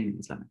in containing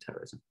Islamic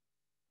terrorism.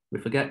 We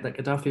forget that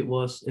Gaddafi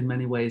was, in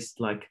many ways,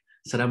 like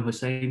Saddam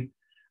Hussein,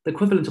 the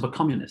equivalent of a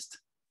communist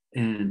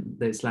in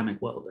the Islamic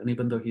world. And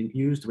even though he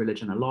used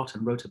religion a lot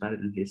and wrote about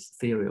it in his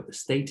Theory of the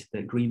State,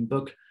 the Green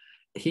Book,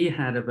 he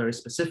had a very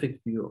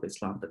specific view of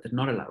Islam that did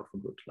not allow for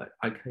groups like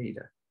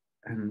Al-Qaeda.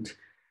 And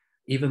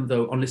even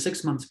though only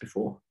 6 months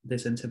before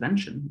this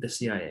intervention, the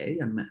CIA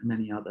and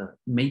many other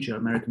major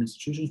American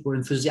institutions were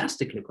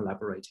enthusiastically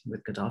collaborating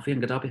with Gaddafi,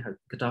 and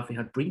Gaddafi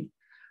had been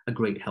a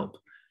great help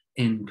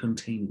in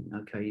containing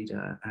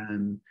Al-Qaeda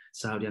and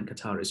Saudi and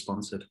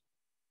Qatari-sponsored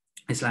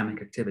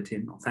Islamic activity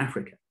in North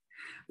Africa.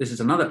 This is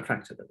another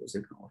factor that was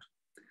ignored.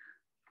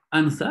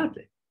 And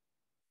thirdly,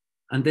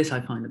 and this I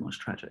find the most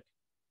tragic,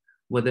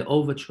 were the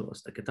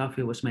overtures that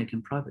Gaddafi was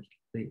making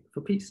privately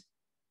for peace.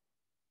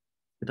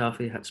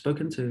 Gaddafi had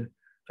spoken to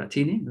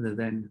Frattini, the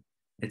then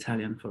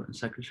Italian Foreign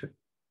Secretary,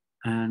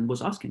 and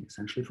was asking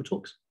essentially for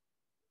talks.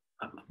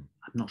 I'm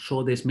not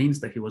sure this means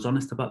that he was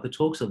honest about the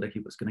talks or that he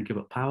was going to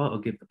give up power or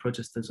give the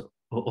protesters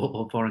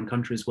or foreign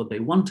countries what they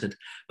wanted,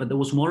 but there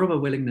was more of a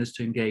willingness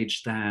to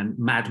engage than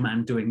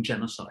madman doing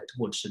genocide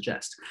would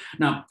suggest.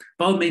 Now,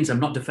 by all means,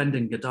 I'm not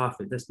defending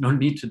Gaddafi. There's no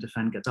need to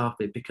defend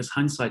Gaddafi because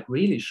hindsight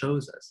really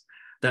shows us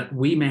that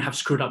we may have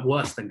screwed up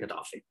worse than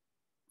Gaddafi.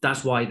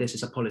 That's why this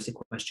is a policy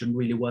question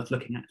really worth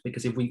looking at,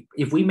 because if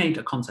we made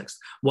a context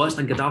worse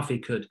than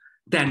Gaddafi could,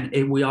 then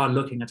we are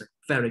looking at a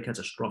very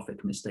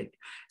catastrophic mistake,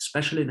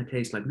 especially in a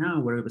case like now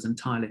where it was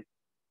entirely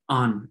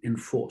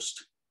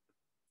unenforced,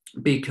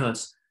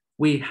 because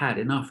we had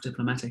enough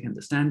diplomatic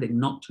understanding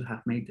not to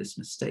have made this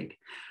mistake.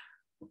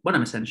 What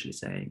I'm essentially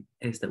saying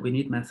is that we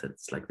need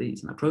methods like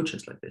these and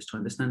approaches like this to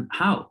understand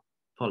how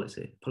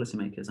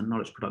policymakers and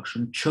knowledge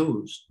production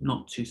chose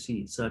not to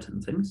see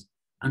certain things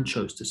and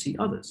chose to see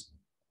others.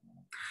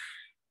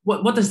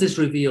 What does this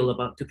reveal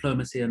about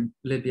diplomacy and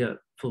Libya,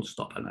 full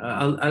stop? And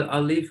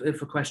I'll leave it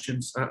for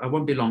questions. I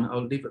won't be long.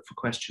 I'll leave it for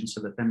questions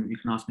so that then you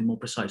can ask me more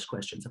precise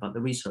questions about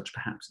the research,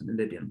 perhaps, in the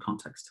Libyan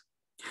context.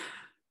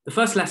 The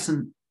first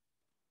lesson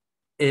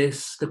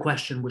is the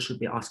question we should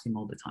be asking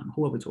all the time.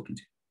 Who are we talking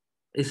to?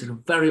 This is a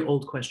very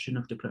old question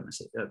of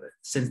diplomacy.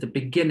 Since the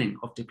beginning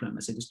of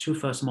diplomacy, the two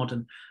first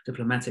modern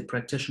diplomatic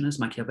practitioners,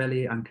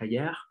 Machiavelli and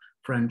Caillère,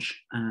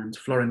 French and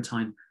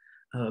Florentine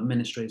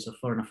ministries of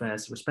foreign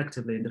affairs,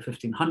 respectively, in the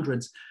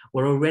 1500s,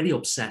 were already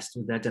obsessed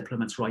with their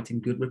diplomats writing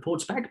good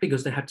reports back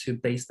because they had to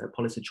base their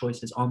policy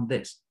choices on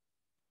this.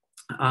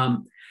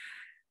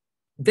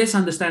 this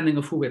understanding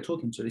of who we're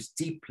talking to is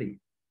deeply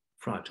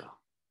fragile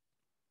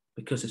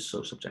because it's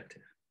so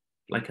subjective.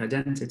 Like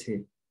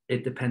identity,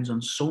 it depends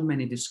on so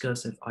many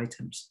discursive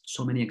items,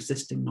 so many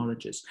existing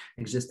knowledges,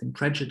 existing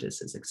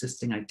prejudices,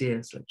 existing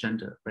ideas like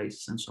gender,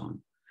 race, and so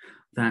on,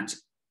 that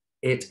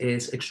it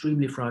is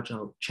extremely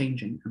fragile,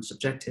 changing, and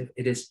subjective.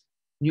 It is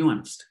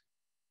nuanced.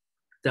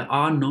 There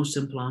are no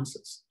simple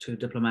answers to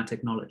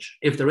diplomatic knowledge.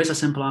 If there is a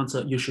simple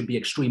answer, you should be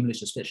extremely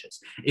suspicious.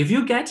 If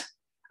you get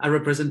a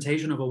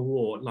representation of a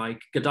war like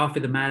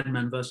Gaddafi the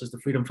madman versus the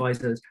freedom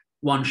fighters,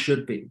 one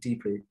should be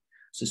deeply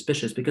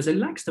suspicious because it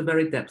lacks the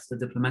very depth the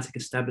diplomatic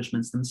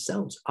establishments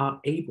themselves are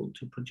able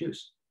to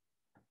produce.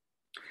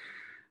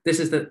 This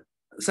is the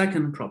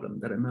second problem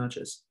that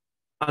emerges.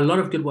 A lot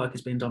of good work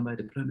is being done by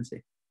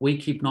diplomacy. We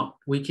keep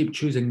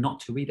choosing not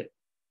to read it.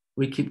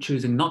 We keep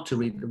choosing not to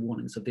read the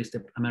warnings of these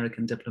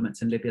American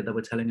diplomats in Libya that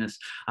were telling us,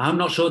 I'm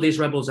not sure these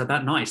rebels are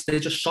that nice. They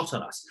just shot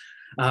at us.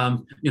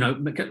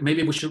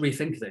 Maybe we should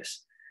rethink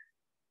this.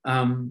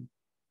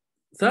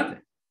 Thirdly,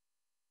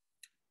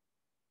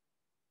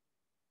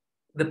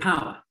 the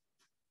power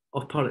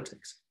of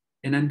politics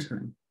in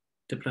entering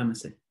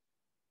diplomacy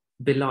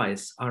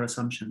belies our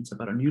assumptions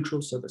about a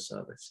neutral civil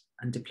service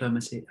and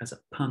diplomacy as a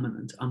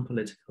permanent,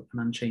 unpolitical,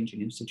 and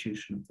unchanging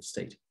institution of the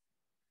state.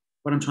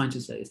 What I'm trying to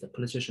say is that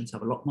politicians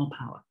have a lot more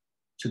power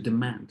to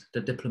demand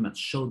that diplomats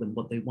show them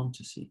what they want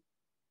to see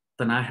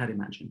than I had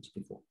imagined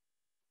before.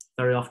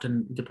 Very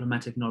often,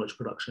 diplomatic knowledge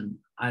production,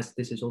 as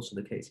this is also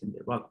the case in the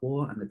Iraq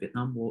War and the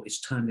Vietnam War,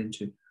 is turned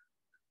into,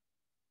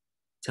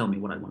 tell me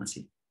what I want to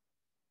see.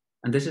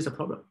 And this is a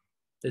problem.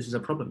 This is a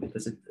problem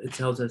because it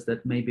tells us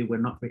that maybe we're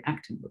not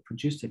reacting, we're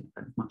producing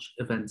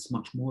events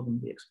much more than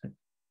we expect.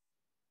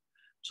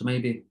 So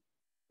maybe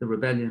the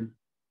rebellion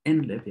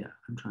in Libya,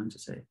 I'm trying to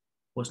say,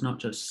 was not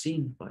just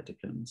seen by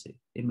diplomacy,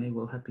 it may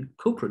well have been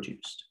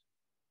co-produced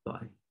by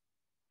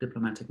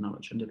diplomatic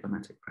knowledge and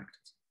diplomatic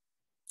practice.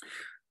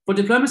 For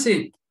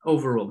diplomacy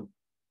overall,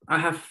 I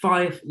have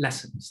 5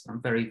 lessons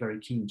I'm very, very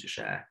keen to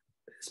share,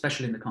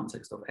 especially in the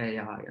context of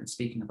AI and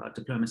speaking about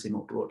diplomacy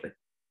more broadly.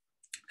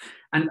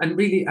 And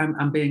really,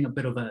 I'm being a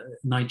bit of a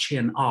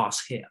Nietzschean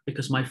arse here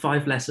because my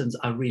 5 lessons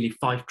are really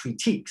 5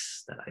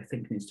 critiques that I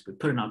think needs to be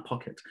put in our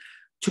pocket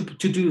to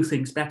do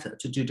things better,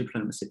 to do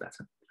diplomacy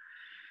better.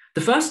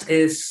 The first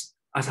is,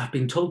 as I've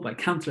been told by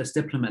countless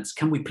diplomats,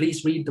 can we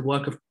please read the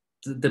work of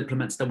the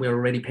diplomats that we're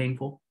already paying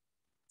for?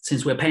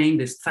 Since we're paying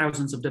these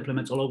thousands of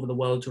diplomats all over the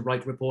world to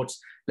write reports,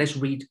 let's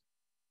read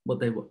what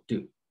they will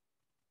do.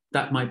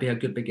 That might be a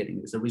good beginning.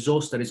 It's a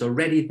resource that is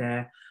already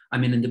there. I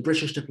mean, in the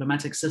British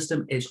diplomatic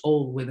system, is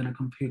all within a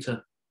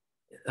computer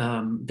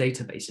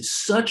database.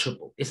 It's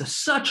searchable. It's a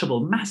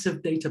searchable,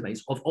 massive database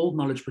of all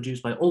knowledge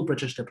produced by all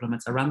British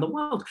diplomats around the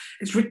world.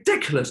 It's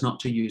ridiculous not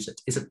to use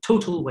it. It's a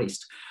total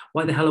waste.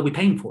 Why the hell are we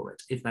paying for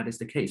it if that is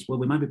the case? Well,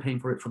 we might be paying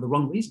for it for the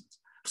wrong reasons,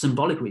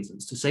 symbolic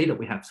reasons, to say that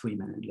we have 3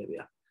 men in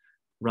Libya,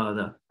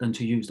 rather than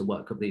to use the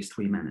work of these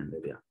 3 men in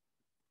Libya.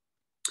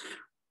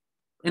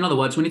 In other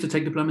words, we need to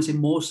take diplomacy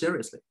more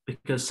seriously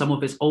because some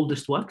of its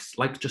oldest works,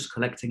 like just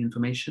collecting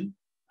information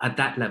at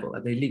that level,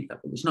 at the elite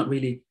level, it's not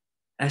really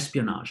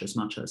espionage as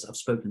much as I've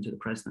spoken to the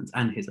president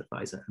and his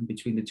advisor. And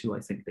between the two,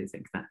 I think they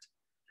think that.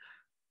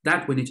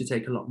 That we need to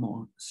take a lot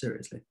more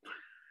seriously.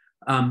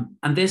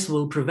 And this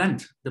will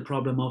prevent the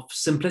problem of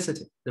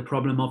simplicity, the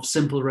problem of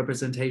simple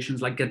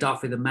representations like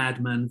Gaddafi the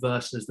madman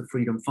versus the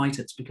freedom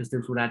fighters, because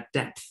this would add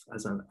depth.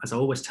 As I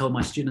always tell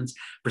my students,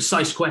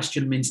 precise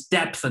question means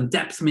depth and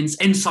depth means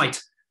insight.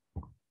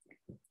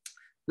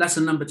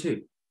 Lesson number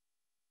 2,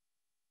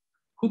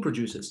 who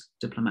produces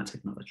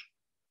diplomatic knowledge?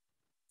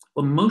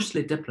 Well,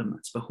 mostly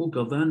diplomats, but who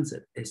governs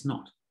it is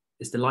not.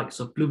 It's the likes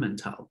of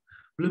Blumenthal.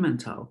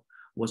 Blumenthal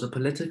was a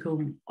political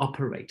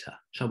operator,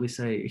 shall we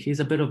say. He's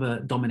a bit of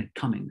a Dominic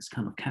Cummings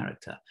kind of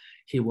character.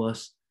 He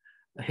was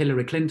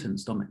Hillary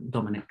Clinton's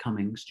Dominic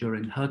Cummings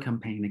during her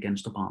campaign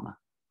against Obama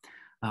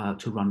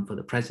to run for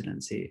the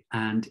presidency.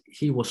 And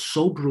he was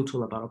so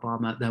brutal about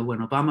Obama that when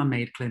Obama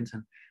made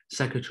Clinton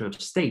Secretary of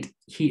State,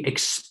 he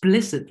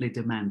explicitly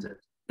demanded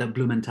that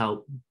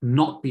Blumenthal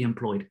not be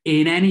employed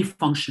in any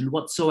function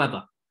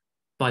whatsoever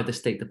by the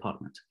State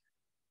Department.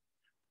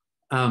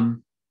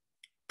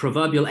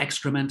 Proverbial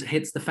excrement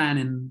hits the fan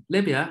in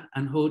Libya,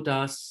 and who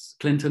does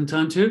Clinton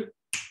turn to?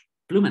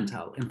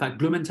 Blumenthal. In fact,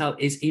 Blumenthal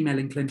is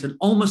emailing Clinton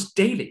almost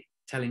daily,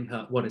 telling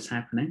her what is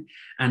happening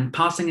and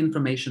passing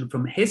information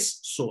from his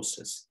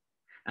sources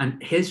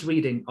and his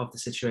reading of the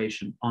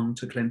situation on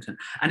to Clinton,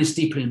 and is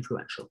deeply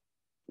influential.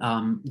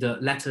 The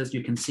letters,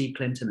 you can see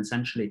Clinton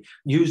essentially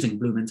using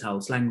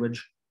Blumenthal's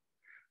language.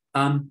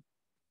 And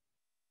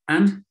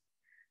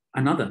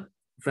another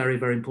very,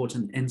 very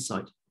important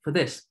insight for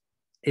this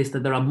is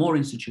that there are more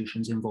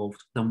institutions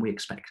involved than we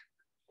expect.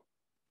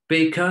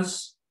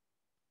 Because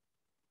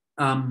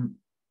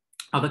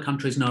other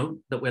countries know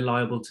that we're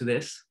liable to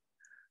this,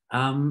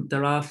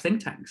 there are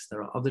think tanks,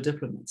 there are other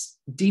diplomats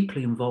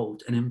deeply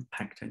involved in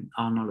impacting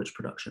our knowledge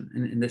production,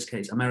 in this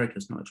case,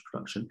 America's knowledge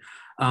production.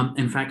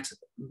 In fact,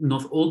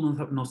 all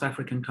North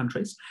African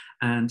countries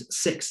and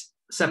 6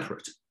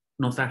 separate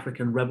North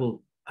African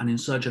rebel and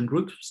insurgent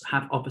groups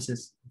have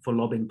offices for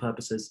lobbying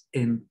purposes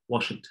in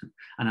Washington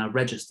and are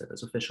registered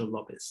as official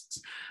lobbyists.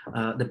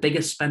 The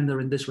biggest spender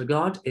in this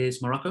regard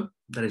is Morocco,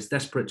 that is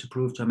desperate to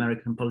prove to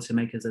American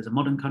policymakers there's a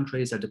modern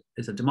country, is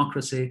a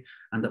democracy,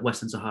 and that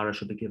Western Sahara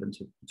should be given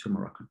to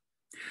Morocco.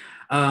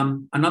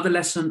 Another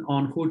lesson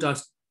on who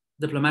does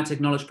diplomatic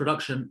knowledge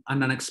production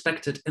and an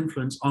expected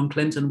influence on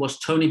Clinton was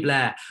Tony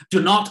Blair.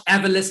 Do not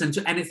ever listen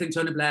to anything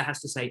Tony Blair has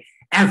to say,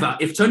 ever.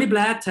 If Tony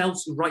Blair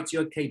writes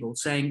you a cable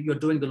saying you're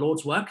doing the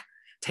Lord's work,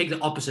 take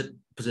the opposite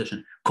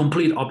position,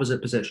 complete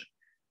opposite position.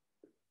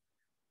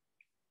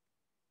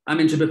 I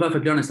mean, to be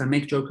perfectly honest, I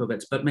make joke of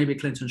it, but maybe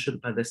Clinton should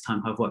by this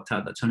time have worked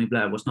out that Tony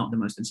Blair was not the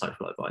most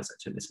insightful advisor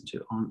to listen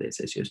to on these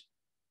issues.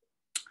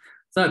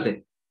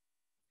 Thirdly,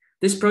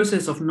 this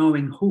process of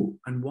knowing who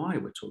and why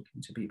we're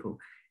talking to people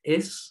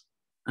is,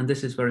 and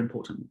this is very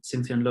important,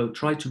 Cynthia Lowe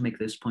tried to make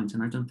this point,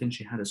 and I don't think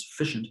she had a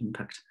sufficient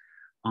impact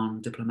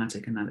on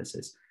diplomatic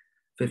analysis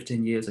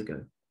 15 years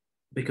ago.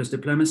 Because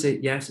diplomacy,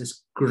 yes,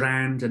 is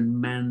grand and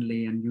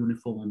manly and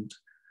uniformed,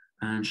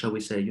 and shall we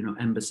say,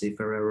 embassy,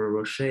 Ferrero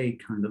Rocher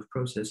kind of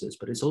processes,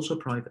 but it's also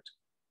private.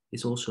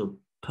 It's also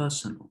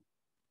personal.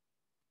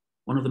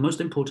 One of the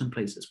most important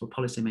places for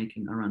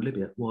policymaking around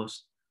Libya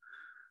was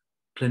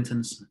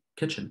Clinton's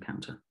kitchen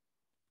counter.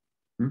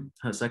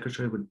 Her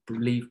secretary would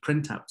leave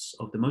printouts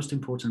of the most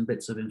important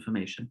bits of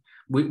information.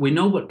 We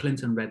know what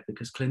Clinton read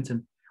because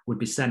Clinton would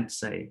be sent,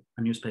 say,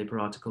 a newspaper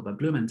article by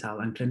Blumenthal,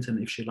 and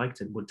Clinton, if she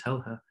liked it, would tell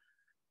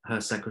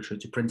her secretary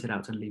to print it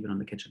out and leave it on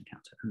the kitchen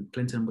counter. And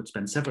Clinton would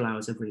spend several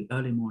hours every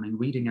early morning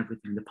reading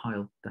everything, the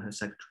pile that her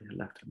secretary had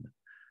left on the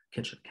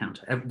kitchen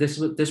counter.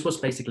 This was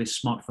basically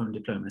smartphone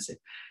diplomacy.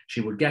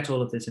 She would get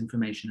all of this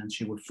information and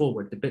she would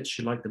forward the bits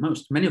she liked the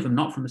most, many of them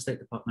not from the State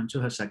Department, to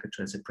her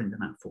secretary and say, print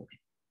them out for me.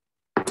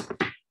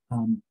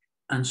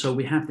 And so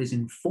we have these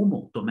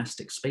informal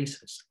domestic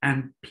spaces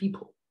and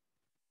people,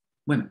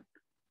 women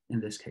in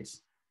this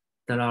case,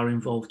 that are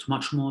involved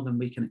much more than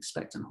we can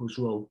expect and whose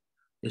role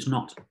is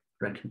not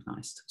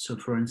recognized. So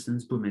for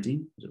instance,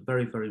 Boumediene was a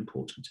very, very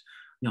important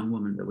young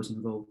woman that was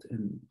involved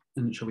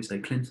in, shall we say,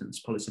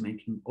 Clinton's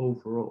policymaking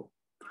overall.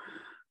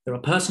 There are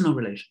personal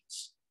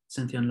relations.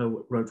 Cynthia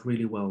Lowe wrote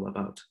really well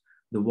about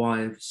the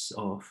wives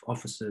of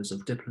officers,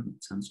 of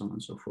diplomats, and so on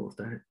and so forth,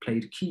 that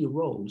played key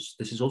roles.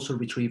 This is also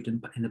retrieved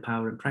in the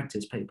Power and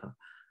Practice paper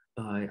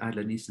by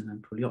Adler Nielsen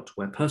and Pouliot,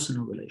 where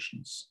personal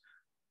relations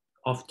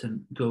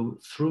often go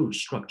through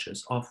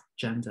structures of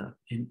gender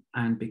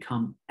and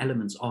become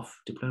elements of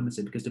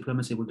diplomacy, because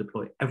diplomacy will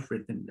deploy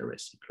everything there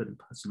is, including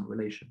personal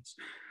relations.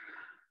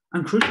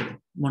 And crucially,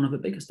 one of the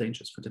biggest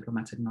dangers for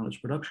diplomatic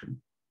knowledge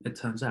production, it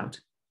turns out,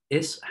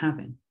 is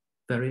having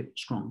very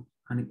strong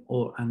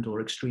and/or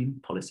extreme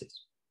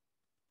policies.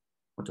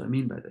 What do I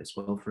mean by this?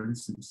 Well, for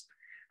instance,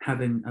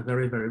 having a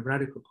very, very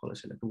radical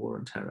policy like the war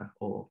on terror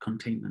or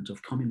containment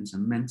of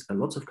communism meant that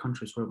lots of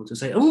countries were able to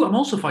say, oh, I'm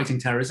also fighting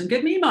terrorism,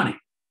 give me money.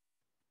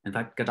 In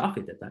fact,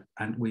 Gaddafi did that,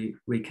 and we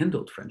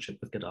rekindled friendship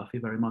with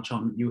Gaddafi very much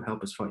on you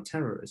help us fight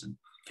terrorism.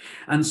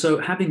 And so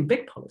having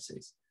big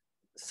policies,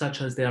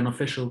 such as the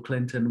unofficial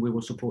Clinton, we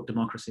will support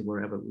democracy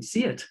wherever we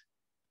see it,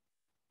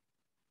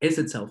 is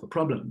itself a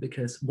problem,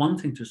 because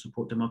wanting to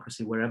support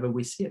democracy wherever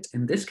we see it,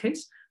 in this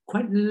case,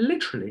 quite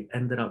literally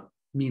ended up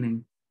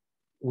meaning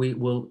we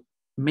will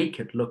make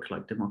it look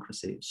like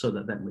democracy so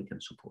that then we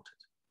can support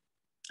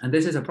it. And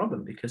this is a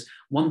problem because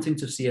wanting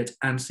to see it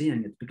and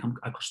seeing it become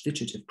a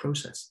constitutive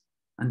process.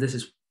 And this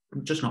is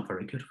just not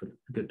very good for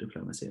good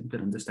diplomacy and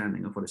good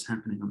understanding of what is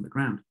happening on the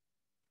ground.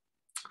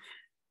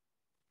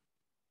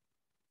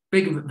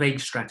 Big, vague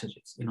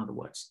strategies, in other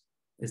words,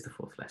 is the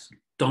fourth lesson.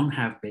 Don't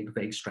have big,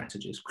 vague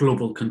strategies,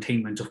 global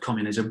containment of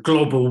communism,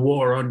 global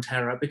war on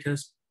terror,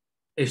 because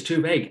it's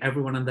too vague.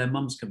 Everyone and their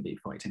mums can be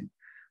fighting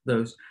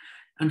those.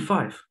 And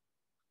five,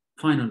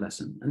 final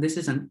lesson, and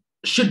this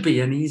should be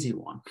an easy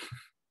one,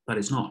 but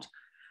it's not,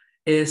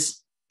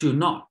 is do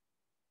not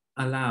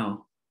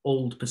allow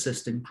old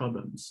persisting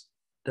problems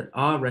that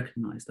are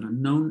recognized and are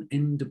known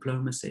in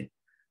diplomacy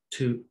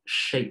to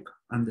shape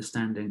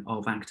understanding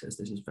of actors.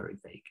 This is very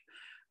vague.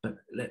 But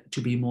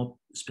to be more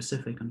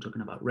specific, I'm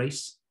talking about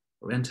race,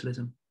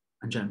 Orientalism,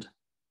 and gender.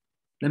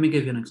 Let me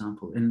give you an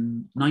example.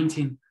 In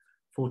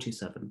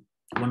 1947,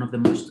 one of the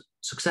most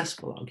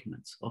successful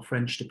arguments of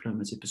French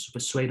diplomacy to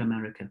persuade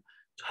America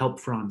to help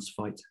France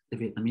fight the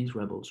Vietnamese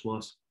rebels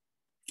was,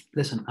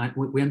 listen,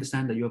 we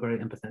understand that you're very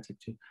empathetic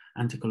to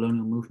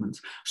anti-colonial movements.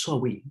 So are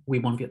we. We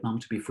want Vietnam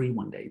to be free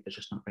one day. They're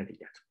just not ready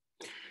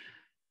yet.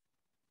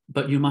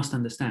 But you must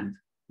understand,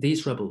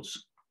 these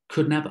rebels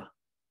could never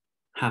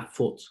have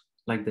fought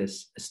like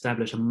this,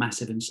 establish a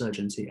massive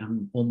insurgency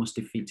and almost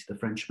defeat the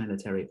French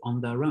military on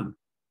their own.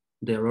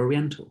 They're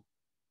Oriental.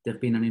 They've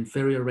been an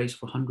inferior race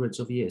for hundreds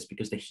of years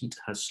because the heat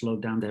has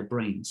slowed down their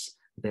brains.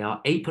 They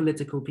are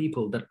apolitical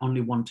people that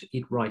only want to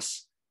eat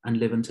rice and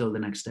live until the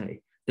next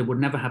day. They would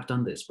never have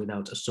done this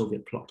without a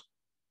Soviet plot.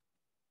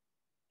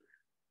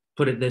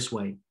 Put it this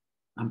way,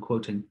 I'm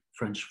quoting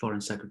French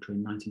Foreign Secretary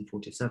in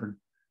 1947,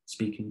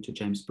 speaking to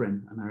James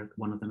Brinn,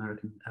 one of the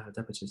American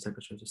Deputy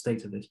Secretaries of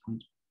State at this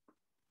point.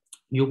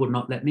 you would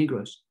not let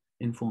Negroes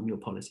inform your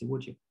policy,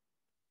 would you?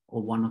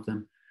 Or one of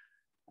them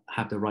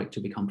have the right to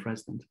become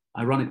president.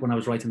 Ironic, when I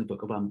was writing the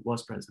book, Obama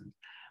was president.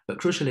 But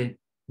crucially,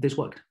 this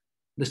worked.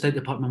 The State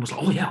Department was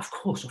like, oh yeah, of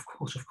course, of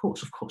course, of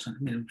course, of course. And,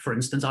 I mean, for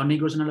instance, our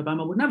Negroes in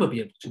Alabama would never be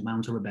able to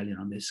mount a rebellion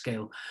on this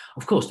scale.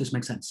 Of course, this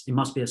makes sense. It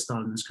must be a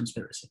Stalinist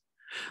conspiracy.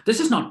 This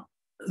is not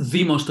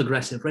the most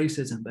aggressive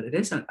racism, but it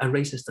is a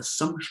racist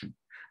assumption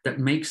that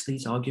makes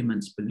these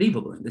arguments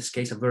believable. In this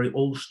case, a very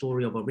old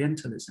story of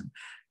Orientalism.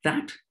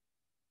 That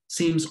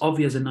seems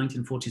obvious in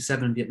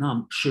 1947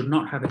 Vietnam should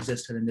not have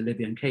existed in the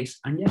Libyan case,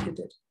 and yet it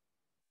did.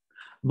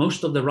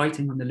 Most of the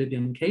writing on the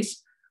Libyan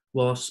case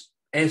was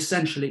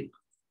essentially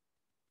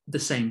the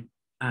same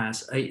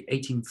as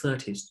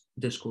 1830s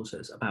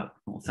discourses about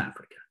North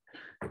Africa.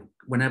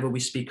 Whenever we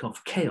speak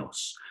of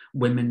chaos,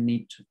 women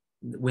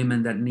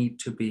that need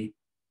to be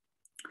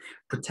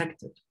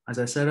protected. As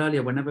I said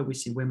earlier, whenever we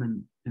see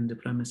women in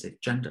diplomacy,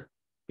 gender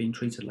being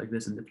treated like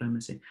this in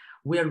diplomacy,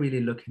 we are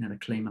really looking at a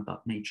claim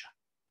about nature,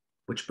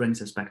 which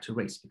brings us back to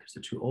race, because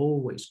the two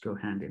always go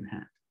hand in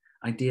hand.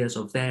 Ideas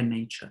of their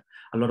nature.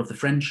 A lot of the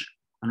French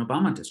and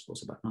Obama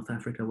discourse about North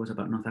Africa was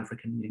about North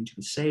Africa needing to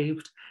be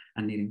saved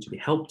and needing to be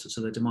helped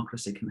so that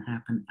democracy can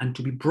happen and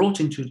to be brought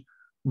into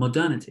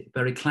modernity.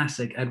 Very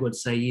classic Edward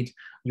Said,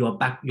 you're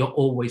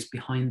always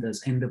behind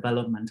us in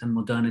development and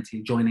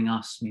modernity. Joining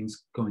us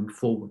means going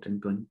forward and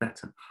going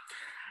better.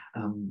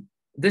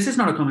 This is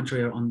not a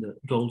commentary on the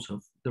goals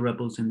of the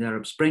rebels in the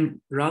Arab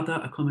Spring, rather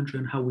a commentary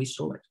on how we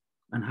saw it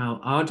and how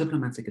our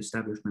diplomatic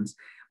establishments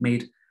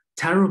made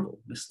terrible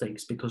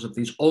mistakes because of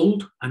these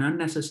old and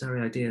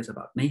unnecessary ideas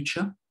about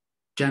nature,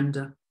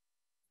 gender,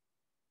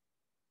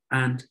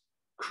 and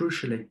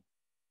crucially,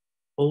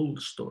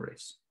 old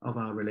stories of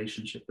our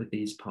relationship with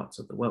these parts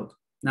of the world.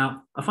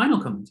 Now, a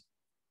final comment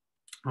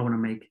I want to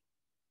make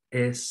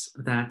is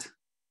that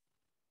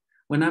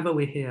whenever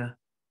we hear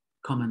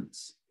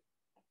comments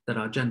that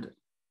are gendered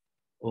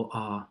or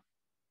are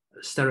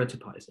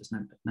stereotypized, as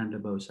Nanda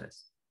Bo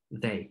says,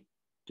 they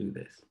do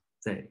this,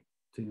 they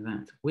do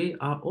that, we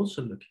are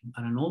also looking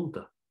at an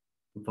older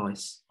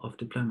vice of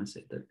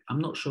diplomacy that I'm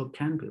not sure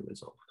can be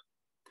resolved.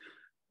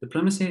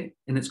 Diplomacy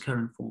in its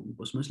current form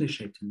was mostly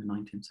shaped in the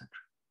 19th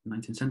century. The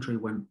 19th century,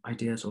 when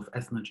ideas of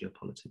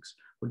ethnogeopolitics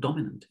were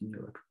dominant in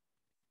Europe,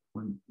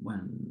 when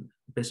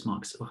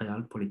Bismarck's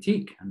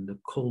Realpolitik and the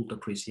cold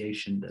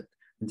appreciation that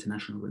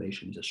international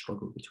relations is a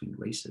struggle between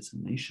races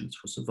and nations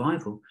for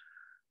survival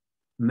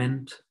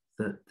meant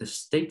that the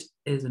state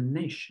is a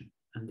nation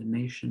and the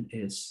nation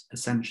is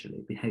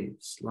essentially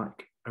behaves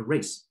like a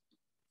race.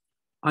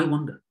 I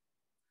wonder,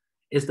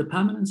 is the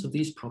permanence of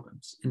these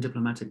problems in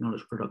diplomatic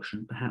knowledge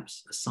production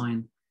perhaps a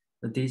sign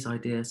that these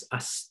ideas are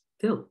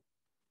still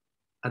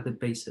at the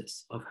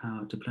basis of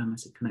how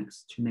diplomacy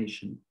connects to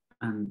nation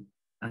and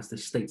as the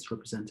state's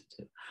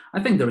representative?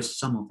 I think there is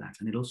some of that,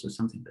 and it also is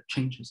something that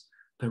changes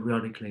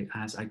periodically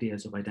as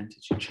ideas of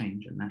identity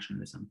change and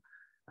nationalism,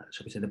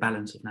 shall we say the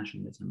balance of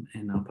nationalism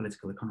in our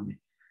political economy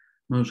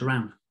moves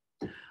around.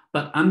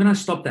 But I'm going to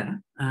stop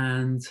there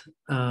and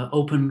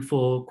open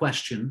for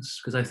questions,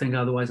 because I think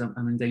otherwise I'm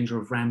in danger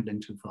of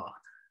rambling too far.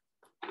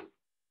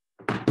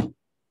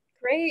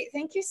 Great.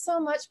 Thank you so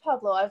much,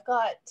 Pablo. I've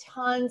got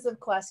tons of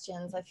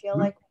questions. I feel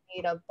like we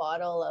need a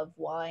bottle of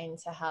wine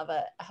to have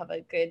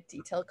a good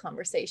detailed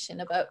conversation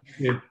about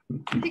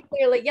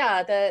particularly,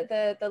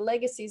 the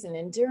legacies and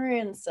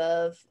endurance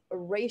of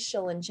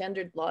racial and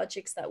gendered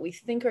logics that we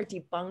think are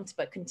debunked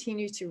but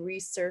continue to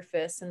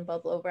resurface and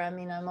bubble over. I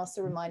mean, I'm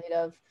also reminded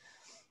of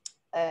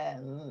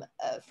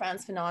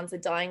Frantz Fanon's A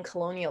Dying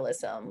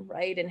Colonialism,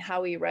 right? And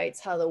how he writes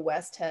how the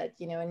West had,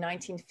 in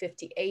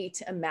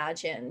 1958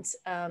 imagined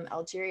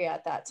Algeria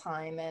at that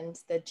time and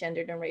the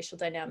gendered and racial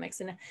dynamics.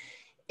 And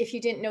if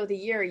you didn't know the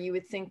year, you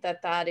would think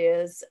that that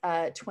is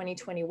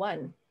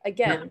 2021.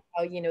 Again,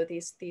 how,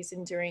 these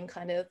enduring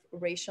kind of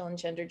racial and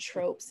gendered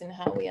tropes and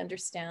how we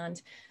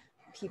understand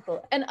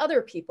people and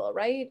other people,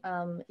 right?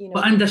 And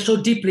they're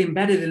so deeply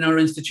embedded in our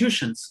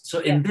institutions.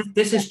 So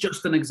this is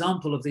just an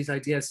example of these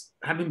ideas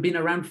having been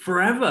around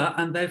forever,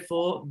 and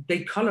therefore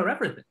they color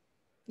everything.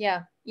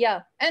 Yeah.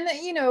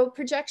 And,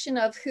 projection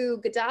of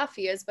who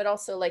Gaddafi is, but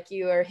also, like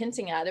you are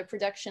hinting at, a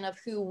projection of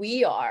who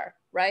we are,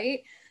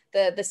 right?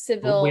 The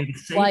civil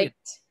light,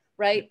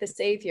 right? The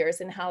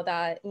saviors, and how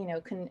that,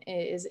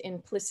 is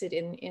implicit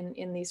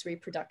in these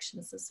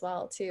reproductions as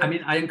well, too. I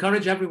mean, I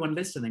encourage everyone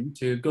listening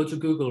to go to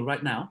Google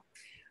right now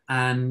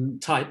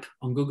and type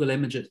on Google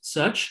image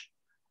search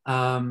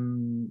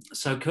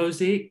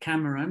Sarkozy,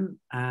 Cameron,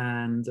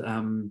 and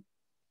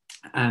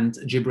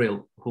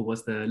Jibril, who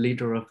was the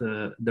leader of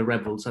the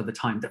rebels at the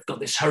time. They've got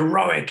this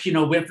heroic,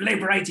 we're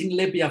liberating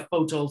Libya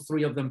photo,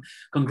 three of them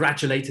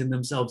congratulating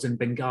themselves in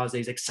Benghazi.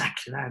 It's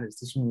exactly that. It's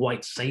this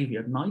white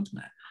savior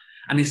nightmare.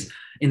 And it's,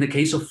 in the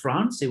case of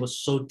France, it was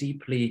so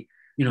deeply,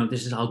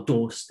 this is our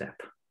doorstep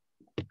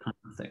kind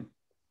of thing.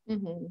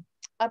 Mm-hmm.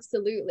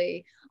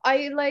 Absolutely.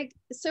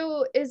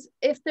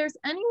 If there's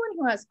anyone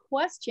who has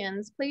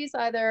questions, please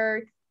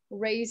either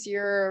raise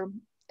your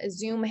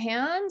Zoom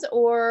hand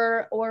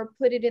or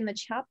put it in the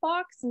chat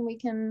box, and we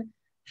can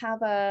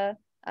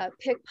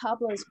pick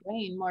Pablo's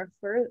brain more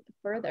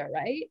further,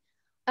 right?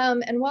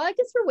 And while I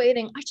guess we're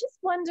waiting, I just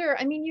wonder,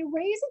 I mean, you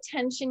raise a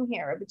tension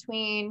here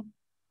between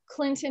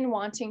Clinton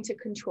wanting to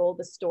control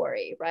the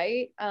story,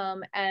 right?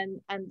 And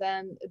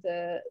then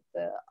the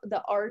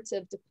art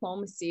of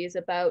diplomacy is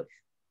about,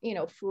 you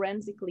know,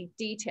 forensically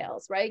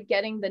details, right?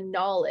 Getting the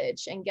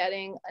knowledge and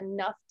getting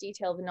enough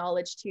detailed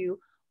knowledge to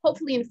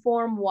hopefully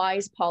inform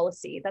wise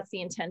policy. That's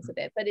the intent of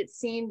it. But it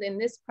seemed in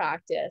this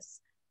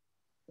practice,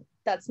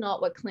 that's not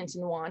what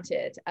Clinton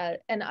wanted.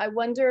 And I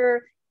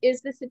wonder,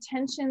 is this a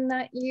tension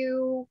that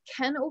you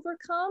can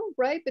overcome,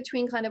 right?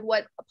 Between kind of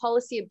what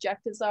policy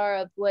objectives are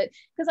of what,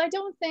 because I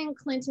don't think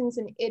Clinton's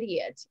an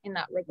idiot in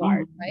that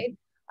regard, right?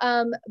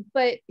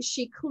 But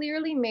she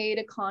clearly made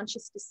a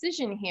conscious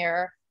decision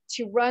here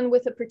to run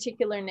with a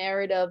particular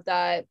narrative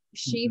that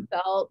she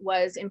felt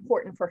was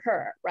important for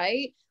her,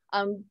 right?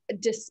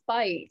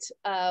 Despite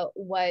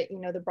what, you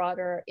know, the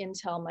broader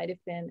intel might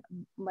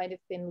have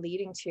been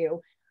leading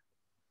to.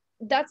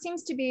 That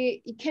seems to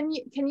be, can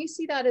you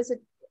see that as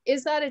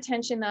is that a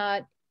tension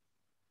that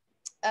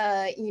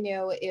you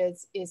know,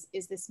 is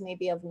this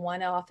maybe a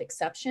one-off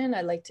exception?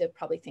 I like to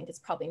probably think it's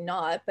probably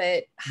not,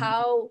 but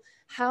how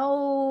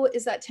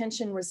is that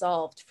tension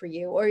resolved for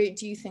you? Or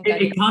do you think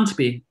that it can't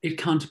be? It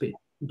can't be.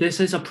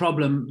 This is a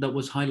problem that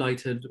was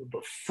highlighted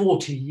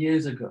 40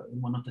 years ago in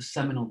one of the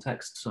seminal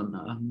texts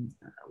on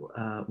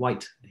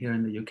White here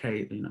in the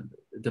UK, you know,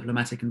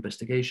 Diplomatic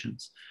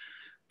Investigations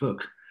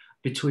book.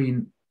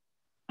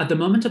 At the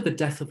moment of the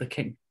death of the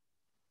king,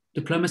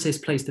 diplomacy is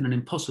placed in an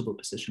impossible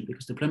position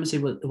because diplomacy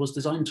was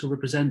designed to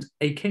represent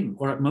a king,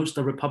 or at most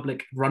a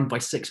republic run by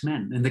 6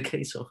 men in the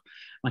case of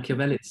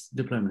Machiavelli's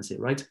diplomacy,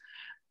 right?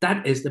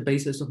 That is the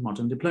basis of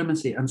modern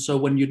diplomacy. And so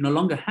when you no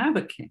longer have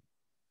a king,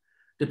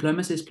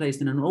 diplomacy is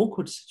placed in an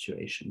awkward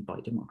situation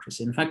by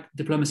democracy. In fact,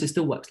 diplomacy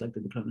still works like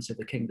the diplomacy of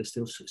the king. They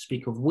still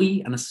speak of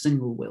we and a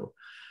single will.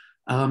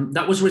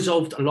 That was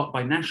resolved a lot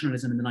by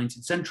nationalism in the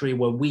 19th century,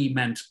 where we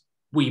meant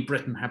we,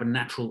 Britain, have a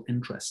natural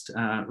interest.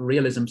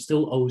 Realism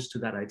still owes to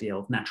that idea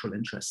of natural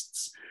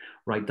interests,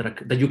 right?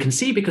 That you can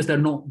see because they're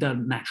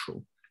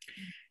natural.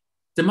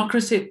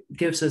 Democracy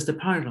gives us the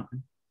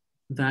paradigm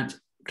that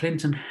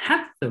Clinton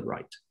had the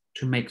right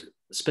to make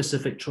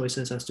specific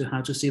choices as to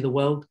how to see the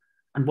world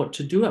and what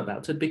to do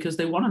about it, because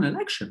they won an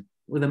election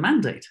with a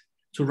mandate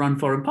to run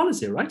foreign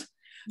policy, right?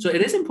 So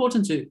it is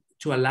important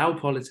to allow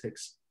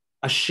politics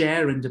a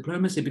share in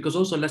diplomacy, because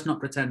also let's not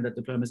pretend that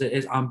diplomacy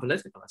is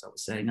unpolitical, as I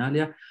was saying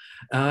earlier.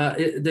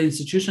 The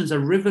institutions are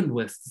riven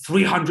with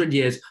 300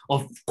 years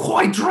of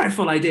quite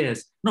dreadful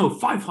ideas. No,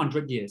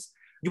 500 years.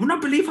 You would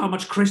not believe how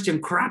much Christian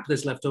crap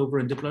there's left over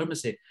in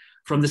diplomacy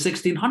from the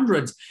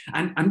 1600s,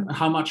 and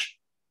how much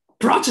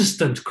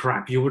Protestant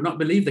crap. You would not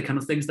believe the kind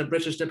of things that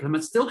British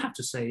diplomats still have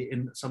to say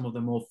in some of the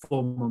more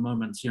formal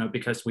moments, you know,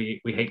 because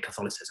we hate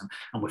Catholicism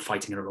and we're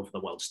fighting it all over the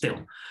world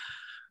still,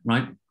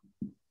 right?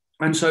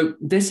 And so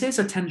this is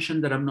a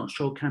tension that I'm not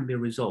sure can be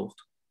resolved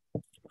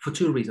for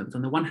 2 reasons.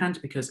 On the one hand,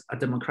 because a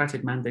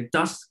democratic mandate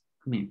does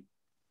mean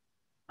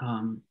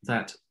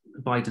that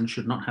Biden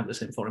should not have the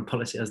same foreign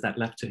policy as that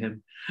left to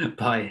him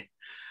by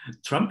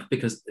Trump,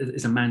 because it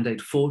is a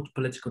mandate for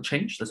political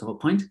change. That's the whole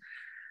point.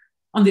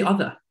 On the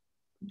other,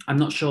 I'm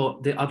not sure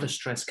the other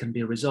stress can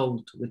be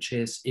resolved, which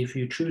is if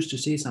you choose to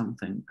see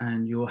something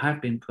and you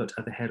have been put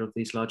at the head of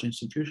these large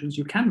institutions,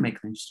 you can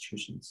make the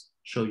institutions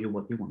show you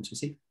what you want to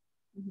see,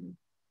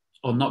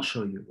 or not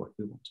show you what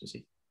you want to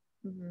see.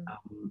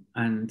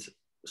 And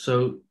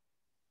so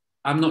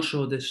I'm not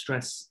sure this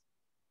stress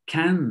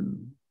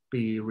can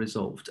be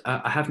resolved.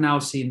 I have now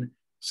seen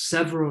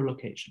several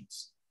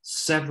occasions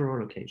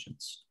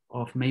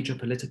of major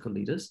political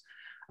leaders.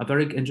 A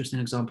very interesting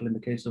example in the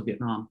case of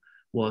Vietnam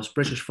was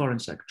British Foreign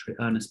Secretary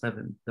Ernest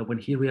Bevin, that when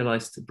he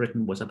realized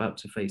Britain was about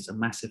to face a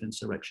massive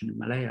insurrection in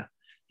Malaya,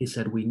 he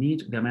said, we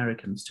need the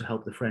Americans to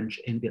help the French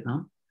in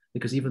Vietnam,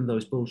 because even though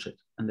it's bullshit,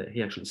 and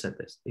he actually said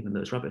this, even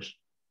though it's rubbish,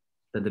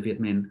 that the Viet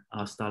Minh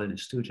are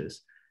Stalinist stooges,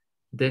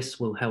 this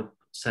will help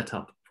set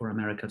up for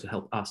America to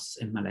help us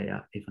in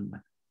Malaya even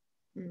when.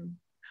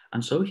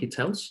 And so he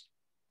tells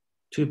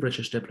 2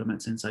 British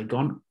diplomats in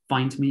Saigon,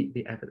 find me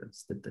the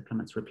evidence. The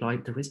diplomats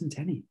replied, there isn't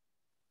any.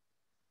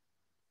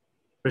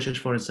 British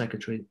Foreign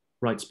Secretary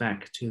writes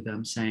back to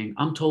them saying,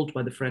 I'm told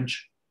by the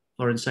French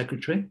Foreign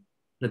Secretary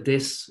that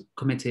this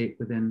committee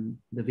within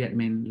the Viet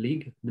Minh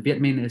League, the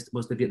Viet Minh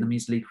was the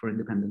Vietnamese League for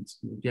Independence,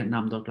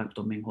 Vietnam Dong Clap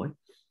Dong Minh Hoi,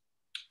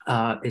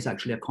 is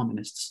actually a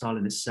communist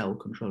Stalinist cell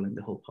controlling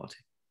the whole party.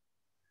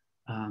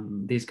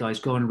 These guys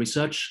go and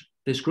research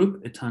this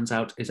group. It turns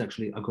out is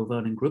actually a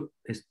governing group,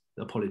 is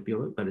a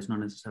Politburo, but it's not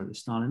necessarily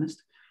Stalinist.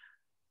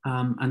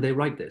 And they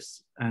write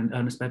this, and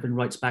Ernest Bevin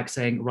writes back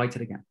saying, write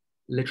it again,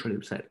 literally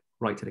said,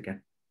 write it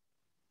again.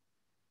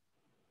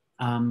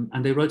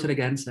 And they wrote it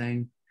again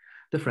saying,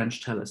 the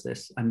French tell us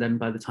this. And then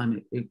by the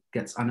time it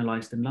gets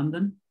analyzed in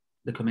London,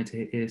 the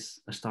committee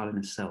is a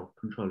Stalinist cell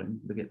controlling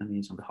the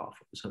Vietnamese on behalf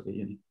of the Soviet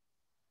Union.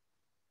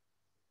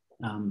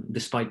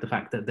 Despite the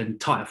fact that the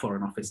entire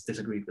Foreign Office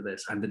disagreed with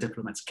this and the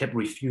diplomats kept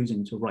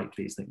refusing to write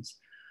these things.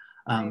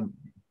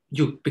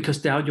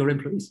 because they are your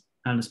employees.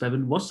 Ernest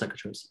Bevin was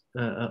Secretary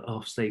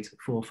of State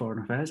for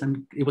Foreign Affairs,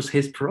 and it was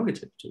his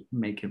prerogative to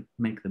make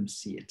them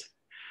see it.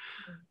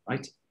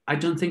 Right? I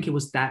don't think it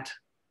was that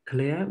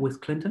clear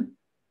with Clinton.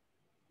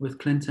 With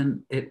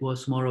Clinton, it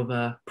was more of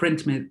a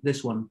print me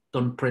this one,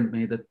 don't print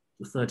me the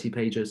 30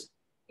 pages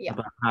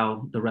about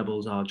how the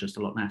rebels are just a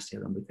lot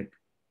nastier than we think.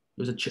 It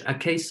was a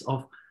case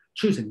of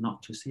choosing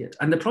not to see it.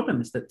 And the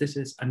problem is that this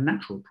is a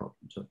natural problem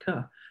to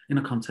occur in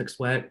a context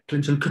where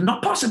Clinton could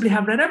not possibly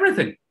have read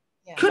everything.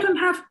 Couldn't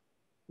have.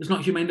 It's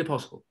not humanly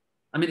possible.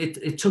 I mean,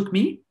 it took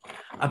me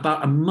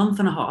about a month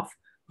and a half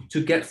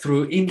to get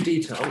through in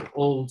detail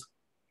all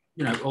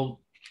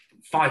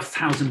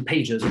 5,000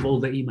 pages of all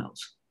the emails.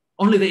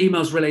 Only the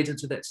emails related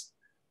to this.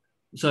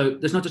 So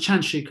there's not a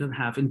chance she could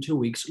have in 2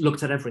 weeks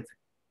looked at everything.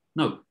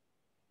 No,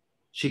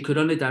 she could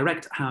only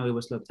direct how it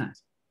was looked at.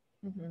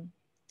 Mm-hmm.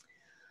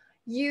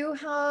 You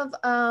have,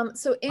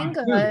 so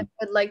Inga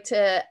would like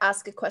to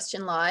ask a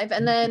question live,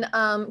 and then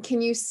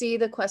can you see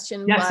the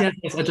question? Yes,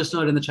 I just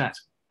saw it in the chat.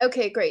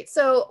 Okay, great.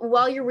 So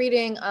while you're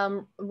reading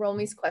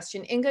Romy's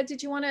question, Inga,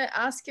 did you want to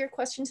ask your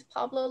question to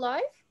Pablo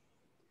live?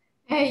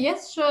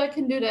 Yes, sure, I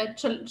can do that.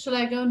 Shall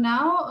I go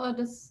now or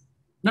just?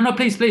 No,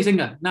 please,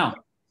 Inga, now.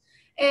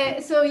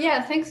 So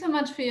yeah, thanks so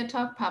much for your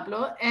talk,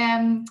 Pablo.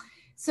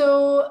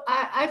 So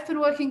I've been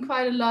working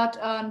quite a lot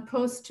on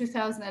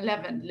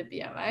post-2011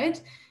 Libya,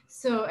 right?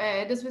 So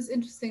this was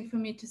interesting for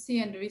me to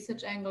see, and the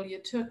research angle you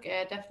took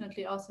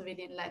definitely also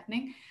really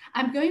enlightening.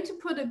 I'm going to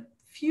put a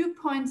few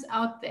points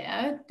out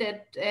there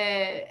that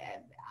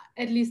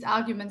at least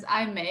arguments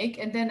I make,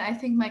 and then I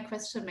think my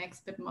question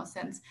makes a bit more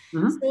sense.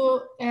 Mm-hmm.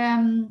 So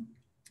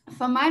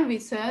for my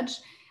research,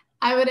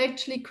 I would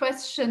actually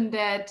question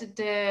that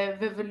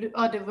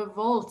the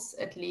revolts,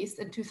 at least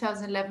in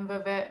 2011,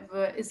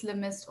 were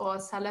Islamist or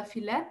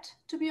Salafi-led,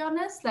 to be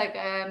honest. Like,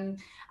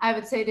 I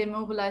would say they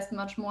mobilized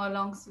much more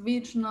along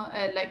regional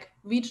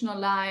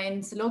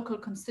lines, local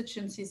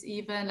constituencies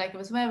even. Like, it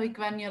was very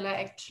granular,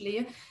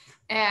 actually.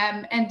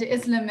 And the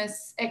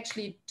Islamists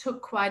actually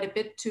took quite a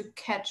bit to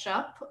catch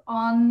up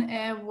on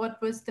what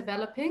was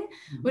developing,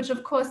 which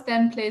of course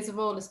then plays a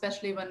role,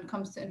 especially when it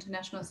comes to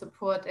international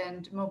support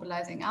and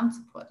mobilizing armed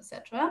support,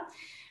 etc.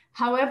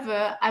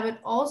 However, I would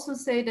also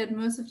say that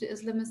most of the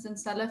Islamists and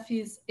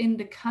Salafis in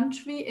the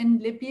country, in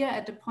Libya,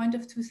 at the point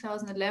of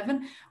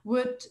 2011,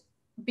 would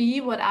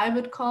be what I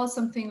would call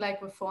something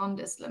like reformed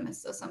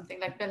Islamists, or something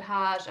like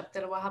Belhaj,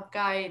 Abdel Wahab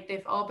Gaid.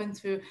 They've all been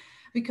through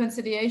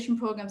reconciliation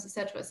programs,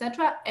 etc.,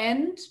 etc.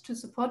 And to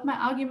support my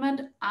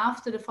argument,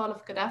 after the fall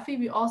of Gaddafi,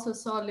 we also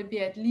saw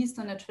Libya at least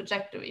on a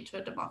trajectory to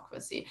a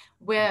democracy,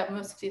 where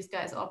most of these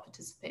guys all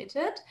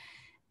participated.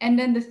 And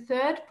then the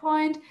third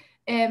point,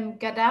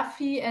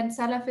 Gaddafi and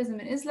Salafism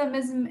and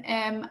Islamism,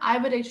 I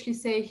would actually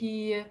say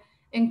he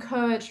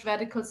encouraged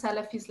radical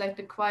Salafis like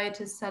the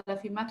quietist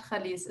Salafi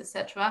Madkhalis,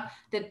 etc.,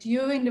 that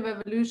during the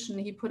revolution,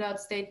 he put out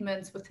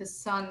statements with his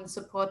son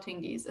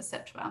supporting these,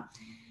 etc.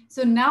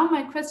 So now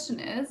my question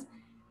is,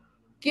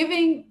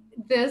 giving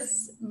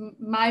this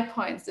my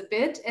points a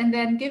bit, and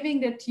then giving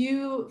that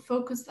you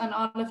focused on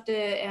all of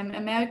the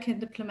American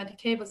diplomatic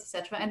cables,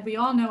 etc., and we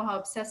all know how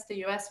obsessed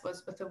the US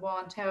was with the war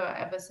on terror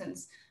ever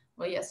since,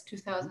 well, yes,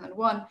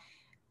 2001.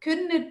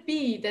 Couldn't it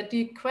be that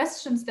the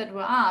questions that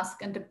were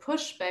asked and the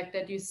pushback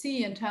that you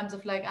see in terms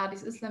of like, are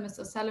these Islamists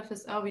or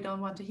Salafists, oh, we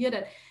don't want to hear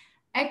that,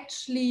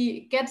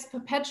 actually gets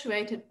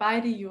perpetuated by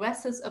the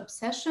US's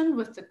obsession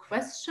with the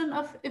question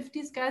of if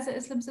these guys are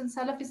Islams and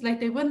Salafis?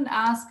 Like, they wouldn't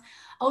ask,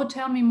 oh,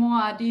 tell me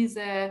more, are these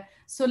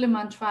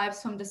Suleiman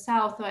tribes from the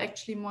south or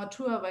actually more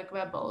Tuareg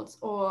rebels?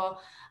 Or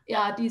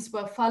yeah, these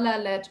were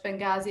Fallah-led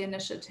Benghazi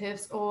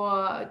initiatives,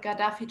 or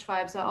Gaddafi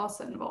tribes are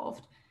also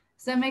involved.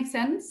 Does that make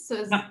sense?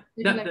 So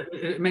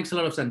it makes a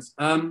lot of sense.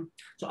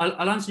 So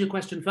I'll answer your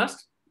question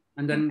first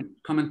and then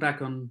comment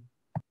back on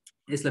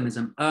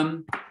Islamism.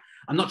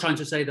 I'm not trying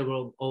to say they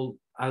were all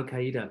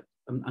Al-Qaeda.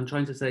 I'm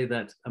trying to say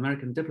that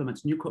American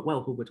diplomats knew quite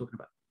well who we're talking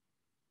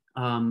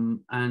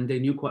about. And they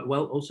knew quite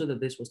well also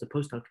that this was the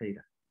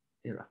post-Al-Qaeda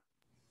era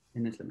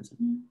in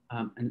Islamism,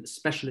 and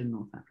especially in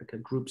North Africa,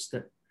 groups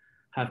that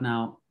have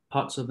now,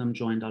 parts of them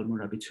joined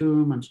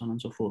Al-Murabitum and so on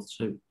and so forth.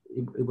 So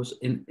it was,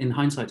 in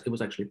hindsight, it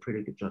was actually a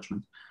pretty good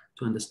judgment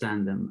to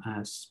understand them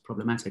as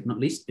problematic, not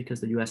least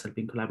because the US had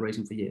been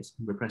collaborating for years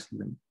and repressing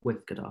them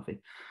with Gaddafi.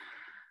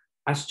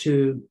 As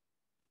to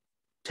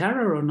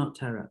terror or not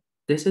terror,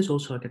 this is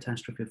also a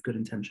catastrophe of good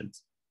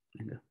intentions,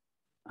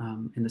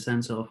 in the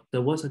sense of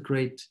there was a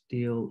great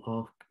deal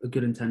of a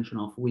good intention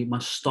of we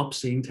must stop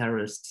seeing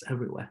terrorists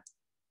everywhere.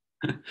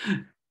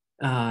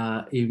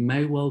 It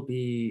may well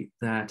be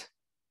that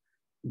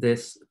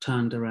this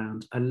turned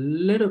around a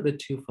little bit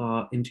too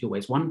far in two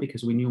ways. One,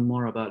 because we knew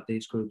more about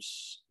these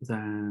groups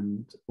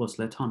than was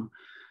let on.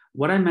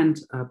 What I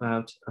meant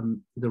about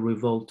the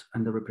revolt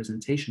and the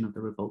representation of the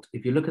revolt,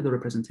 if you look at the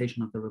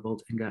representation of the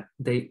revolt,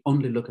 they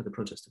only look at the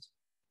protesters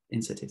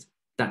in cities.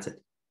 That's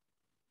it.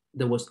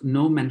 There was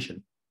no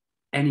mention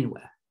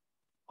anywhere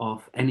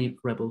of any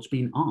rebels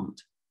being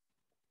armed.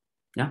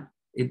 Yeah,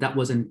 that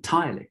was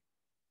entirely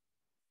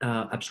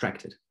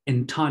abstracted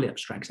entirely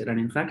abstracted. And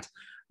in fact,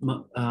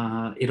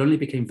 it only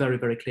became very,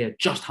 very clear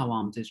just how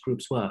armed these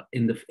groups were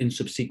in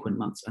subsequent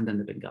months, and then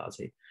the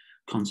Benghazi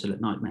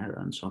consulate nightmare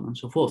and so on and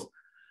so forth.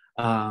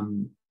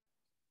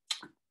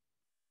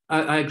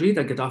 I agree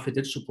that Gaddafi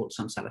did support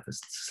some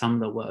Salafists, some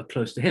that were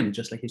close to him,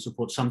 just like he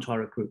supports some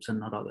Tuareg groups and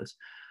not others.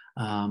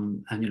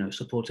 And, you know,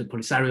 supported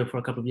Polisario for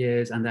a couple of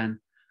years and then,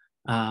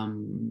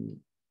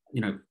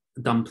 you know,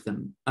 dumped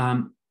them.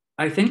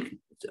 I think,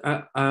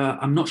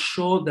 I'm not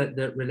sure that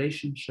the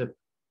relationship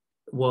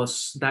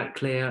was that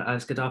clear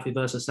as Gaddafi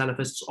versus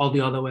Salafists or the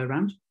other way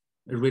around.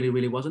 It really,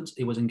 really wasn't.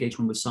 It was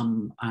engagement with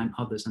some and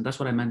others. And that's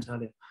what I meant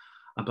earlier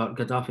about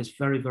Gaddafi's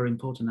very, very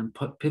important and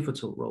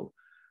pivotal role,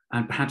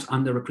 and perhaps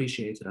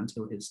underappreciated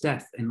until his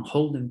death, in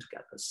holding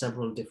together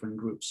several different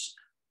groups.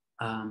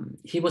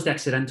 He was the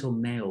accidental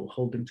nail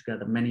holding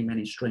together many,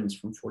 many strings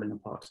from falling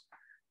apart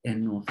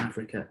in North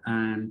Africa.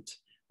 And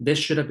this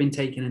should have been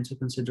taken into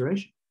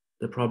consideration.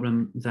 The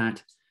problem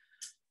that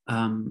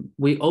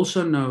we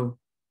also know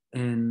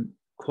in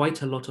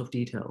quite a lot of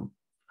detail,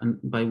 and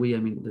by we, I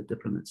mean the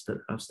diplomats that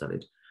I've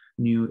studied,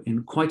 knew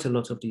in quite a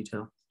lot of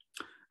detail,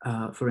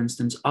 for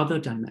instance, other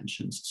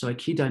dimensions. So a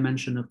key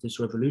dimension of this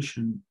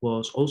revolution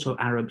was also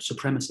Arab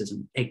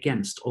supremacism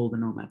against all the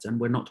nomads. And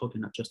we're not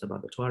talking not just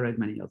about the Tuareg,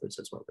 many others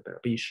as well, the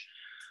Berbish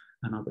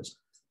and others.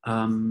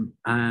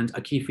 And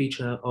a key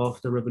feature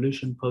of the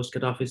revolution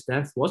post-Gaddafi's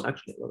death was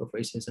actually a lot of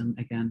racism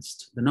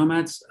against the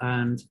nomads,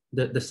 and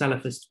the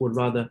Salafists would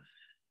rather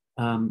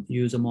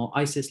use a more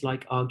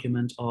ISIS-like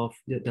argument of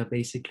they're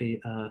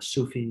basically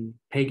Sufi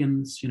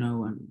pagans, you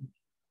know, and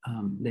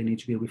they need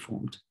to be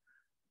reformed.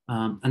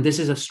 And this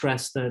is a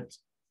stress that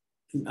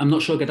I'm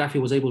not sure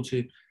Gaddafi was able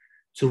to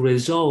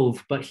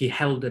resolve, but he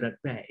held it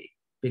at bay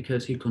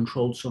because he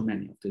controlled so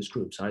many of these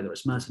groups, either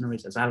as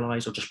mercenaries, as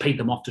allies, or just paid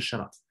them off to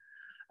shut up.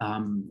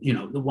 You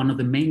know, one of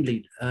the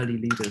main early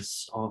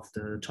leaders of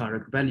the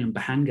Tuareg rebellion,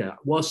 Bahanga,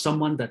 was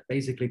someone that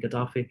basically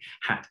Gaddafi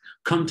had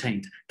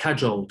contained,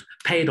 cajoled,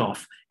 paid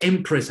off,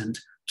 imprisoned,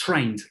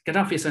 trained.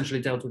 Gaddafi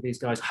essentially dealt with these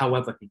guys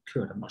however he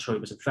could. I'm not sure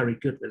it was a very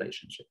good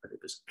relationship, but it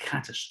was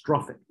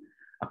catastrophic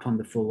upon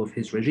the fall of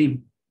his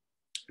regime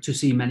to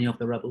see many of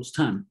the rebels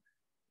turn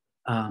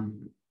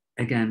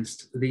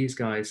against these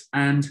guys.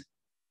 And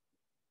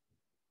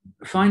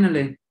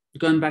finally,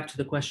 going back to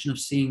the question of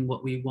seeing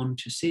what we want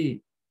to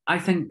see, I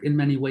think in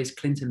many ways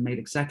Clinton made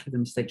exactly the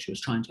mistake she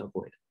was trying to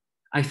avoid.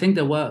 I think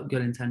there were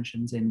good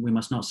intentions in we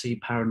must not see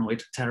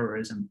paranoid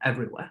terrorism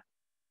everywhere,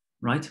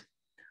 right?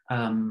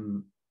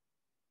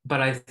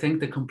 But I think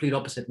the complete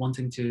opposite,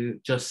 wanting to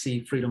just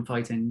see freedom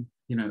fighting,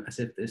 you know, as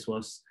if this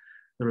was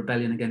the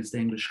rebellion against the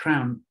English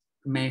crown,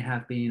 may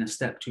have been a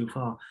step too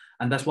far.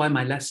 And that's why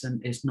my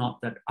lesson is not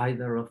that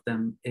either of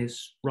them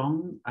is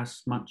wrong,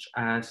 as much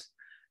as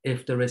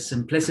if there is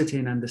simplicity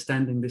in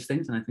understanding these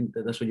things, and I think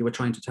that that's what you were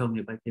trying to tell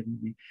me by giving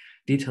me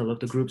detail of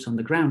the groups on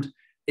the ground.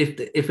 If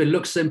it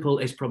looks simple,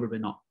 it's probably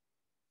not.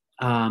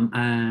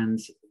 And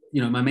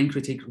you know, my main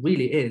critique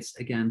really is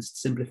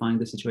against simplifying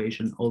the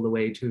situation all the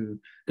way to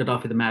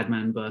Gaddafi the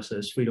madman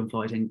versus freedom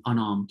fighting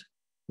unarmed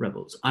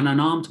rebels. And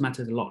unarmed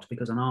matters a lot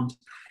because unarmed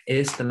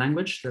is the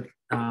language that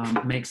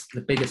makes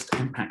the biggest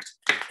impact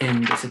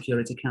in the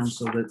Security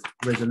Council with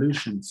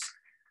resolutions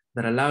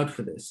that allowed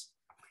for this.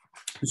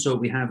 So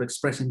we have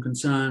expressing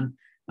concern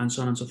and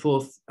so on and so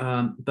forth.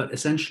 But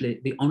essentially,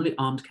 the only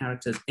armed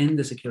characters in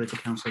the Security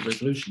Council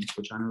resolutions,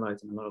 which I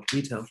analyze in a lot of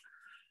detail,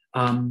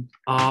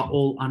 are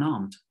all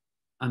unarmed.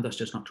 And that's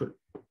just not true.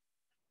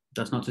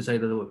 That's not to say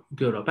that they were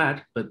good or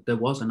bad, but there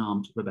was an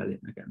armed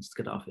rebellion against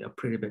Gaddafi, a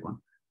pretty big one.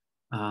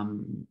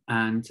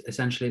 And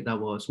essentially that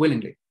was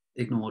willingly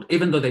ignored,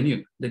 even though they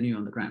knew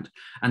on the ground.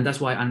 And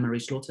that's why Anne-Marie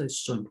Slaughter is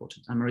so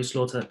important. Anne-Marie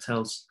Slaughter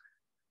tells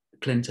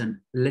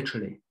Clinton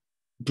literally,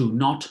 do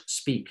not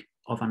speak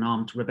of an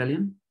armed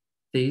rebellion.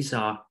 These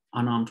are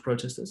unarmed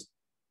protesters,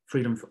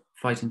 fighting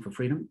for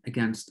freedom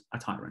against a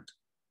tyrant.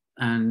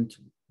 And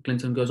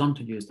Clinton goes on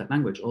to use that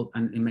language,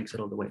 and it makes it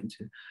all the way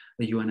into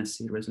the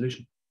UNSC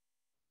resolution.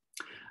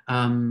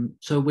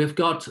 So we've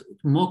got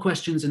more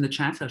questions in the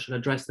chat. I should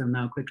address them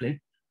now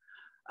quickly.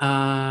 Do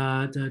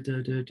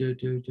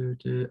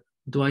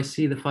I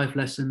see the 5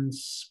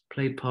 lessons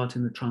played part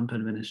in the Trump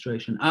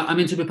administration? I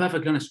mean, to be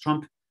perfectly honest,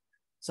 Trump's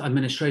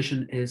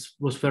administration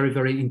was very,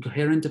 very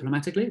incoherent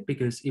diplomatically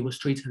because it was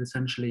treated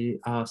essentially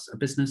as a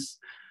business,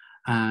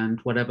 and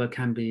whatever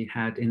can be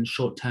had in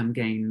short-term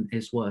gain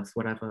is worth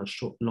whatever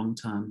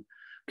long-term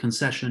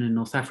concession. In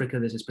North Africa,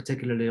 this is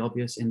particularly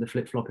obvious in the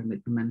flip-flopping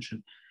that you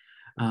mentioned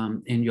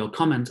in your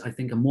comment. I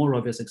think a more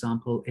obvious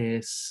example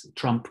is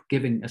Trump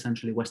giving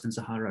essentially Western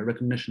Sahara, a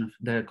recognition of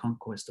their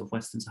conquest of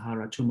Western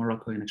Sahara to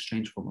Morocco in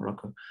exchange for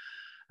Morocco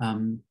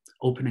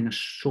opening a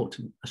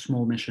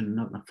small mission,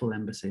 not a full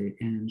embassy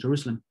in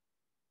Jerusalem.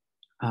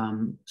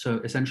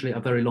 So essentially a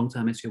very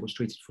long-term issue was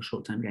treated for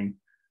short-term gain.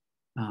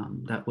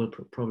 That will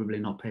probably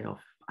not pay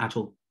off at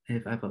all,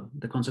 if ever.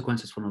 The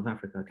consequences for North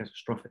Africa are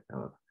catastrophic,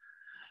 however.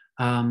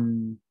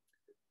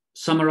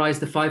 Summarize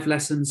the 5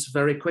 lessons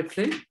very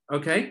quickly,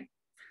 okay?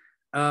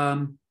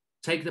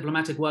 Take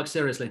diplomatic work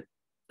seriously.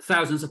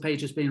 thousands of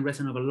pages being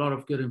written of a lot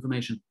of good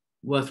information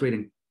worth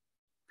reading.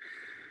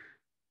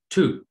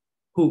 2,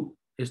 who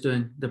is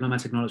doing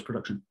diplomatic knowledge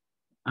production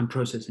and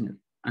processing it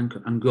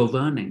and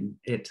governing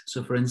it?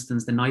 So for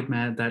instance, the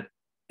nightmare that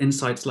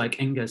insights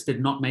like Inga's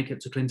did not make it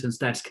to Clinton's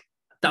desk.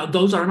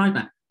 Those are a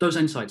nightmare. Those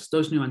insights,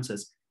 those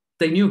nuances,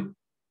 they knew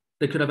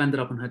they could have ended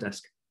up on her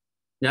desk.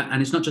 Yeah,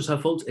 and it's not just her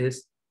fault,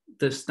 it's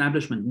the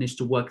establishment needs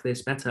to work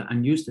this better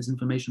and use this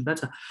information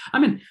better. I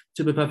mean,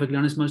 to be perfectly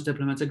honest, most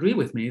diplomats agree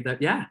with me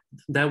that, yeah,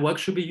 their work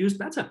should be used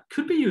better,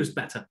 could be used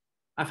better.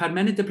 I've had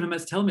many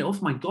diplomats tell me, oh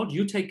my God,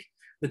 you take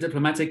the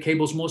diplomatic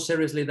cables more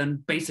seriously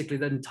than basically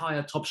the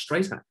entire top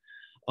strata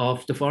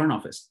of the Foreign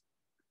Office.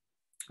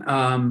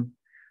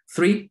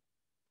 3,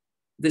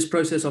 this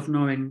process of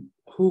knowing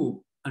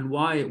who and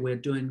why we're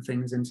doing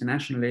things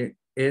internationally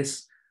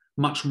is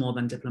much more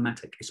than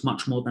diplomatic. It's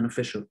much more than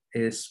official.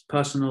 It's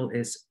personal,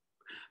 it's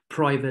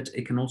private.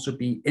 It can also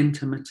be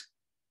intimate.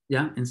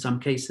 Yeah, in some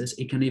cases,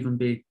 it can even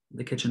be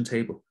the kitchen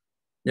table.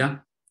 Yeah.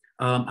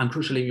 And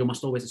crucially, you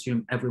must always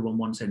assume everyone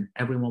wants in.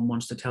 Everyone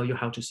wants to tell you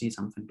how to see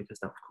something, because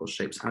that, of course,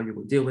 shapes how you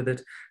will deal with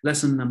it.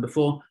 Lesson number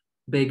 4,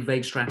 big,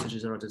 vague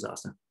strategies are a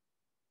disaster.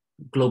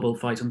 Global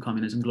fight on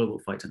communism, global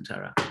fight on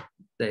terror.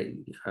 They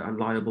are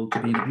liable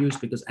to being abused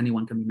because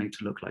anyone can be made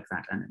to look like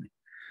that enemy.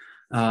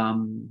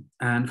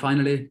 And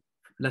finally,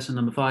 lesson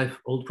number 5,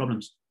 old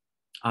problems.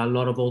 A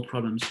lot of old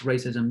problems,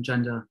 racism,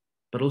 gender,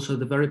 but also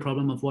the very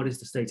problem of what is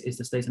the state? Is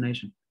the state a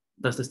nation?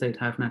 Does the state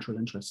have natural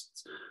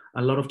interests?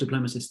 A lot of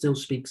diplomacy still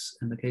speaks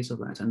in the case of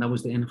that. And that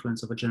was the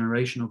influence of a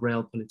generation of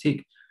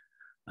realpolitik,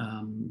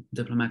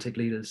 diplomatic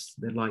leaders,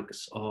 the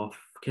likes of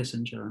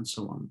Kissinger and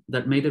so on,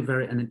 that made it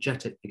very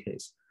energetic the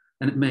case.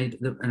 And it made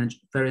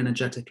very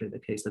energetically the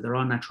case that there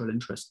are natural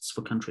interests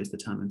for countries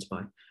determined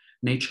by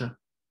nature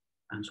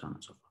and so on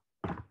and so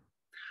forth.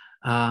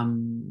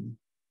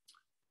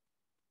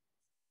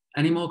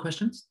 Any more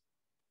questions?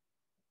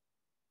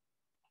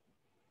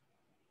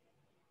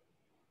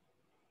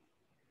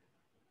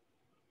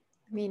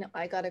 I mean,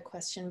 I got a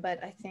question,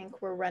 but I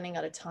think we're running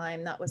out of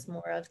time. That was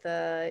more of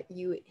the,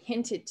 you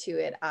hinted to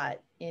it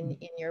in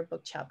your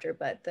book chapter,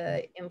 but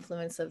the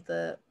influence of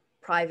the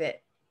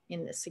private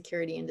in the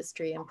security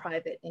industry and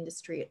private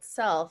industry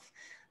itself,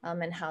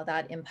 and how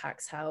that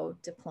impacts how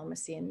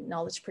diplomacy and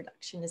knowledge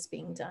production is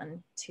being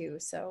done too.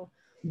 So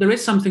there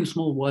is something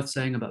small worth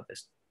saying about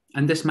this.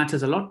 And this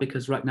matters a lot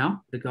because right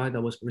now, the guy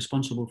that was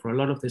responsible for a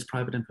lot of this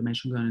private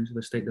information going into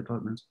the State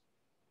Department,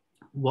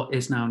 what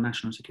is now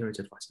National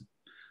Security Advisor,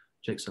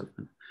 Jake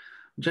Sullivan.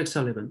 Jake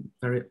Sullivan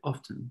very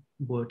often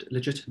would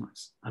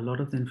legitimize a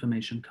lot of the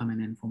information coming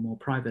in from more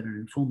private and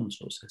informal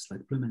sources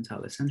like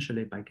Blumenthal,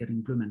 essentially by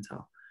getting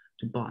Blumenthal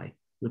to buy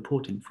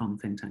reporting from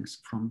think tanks,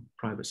 from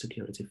private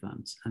security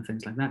firms and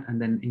things like that, and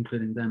then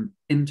including them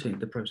into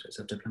the process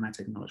of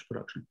diplomatic knowledge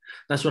production.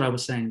 That's what I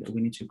was saying, that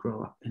we need to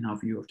grow up in our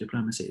view of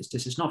diplomacy.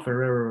 This is not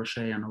Ferrero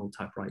Rocher and old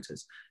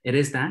typewriters. It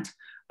is that,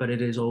 but it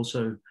is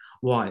also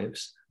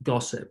wives,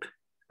 gossip,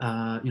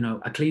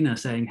 a cleaner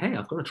saying, hey,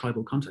 I've got a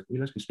tribal contact,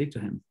 let's go speak to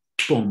him.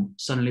 Boom,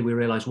 suddenly we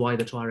realize why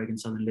the Tuareg in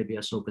southern Libya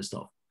are so pissed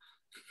off.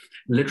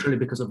 Literally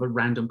because of a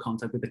random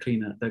contact with the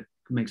cleaner that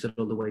makes it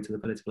all the way to the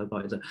political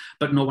advisor.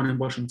 But no one in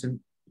Washington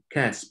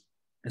cares,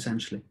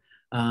 essentially.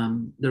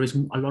 There is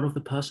a lot of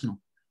the personal.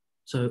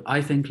 So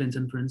I think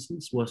Clinton, for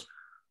instance, was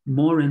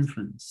more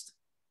influenced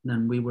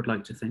than we would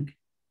like to think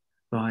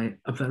by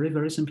a very,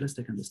 very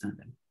simplistic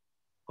understanding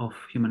of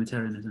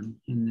humanitarianism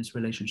in this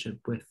relationship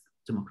with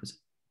democracy.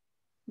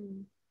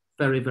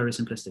 Very, very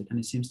simplistic. And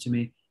it seems to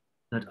me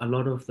that a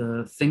lot of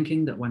the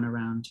thinking that went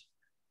around,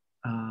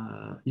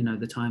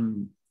 the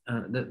time,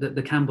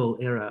 the Campbell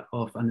era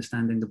of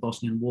understanding the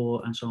Bosnian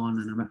War and so on,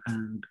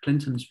 and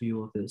Clinton's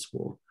view of this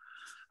war,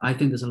 I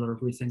think there's a lot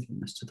of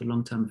rethinking as to the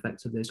long-term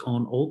effects of this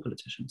on all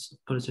politicians.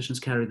 Politicians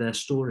carry their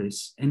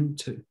stories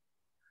into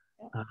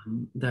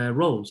their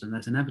roles, and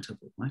that's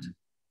inevitable, right?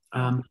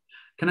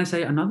 Can I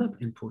say another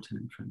important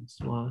influence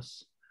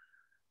was,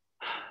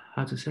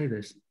 how to say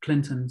this,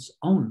 Clinton's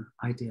own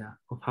idea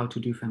of how to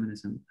do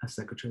feminism as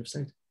Secretary of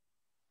State.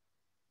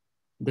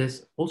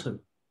 This also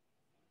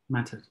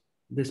mattered.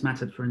 This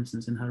mattered, for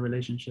instance, in her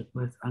relationship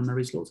with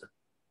Anne-Marie Slaughter.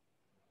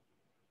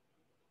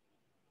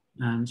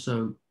 And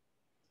so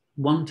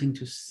wanting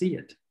to see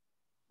it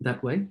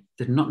that way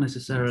did not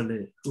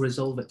necessarily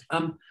resolve it.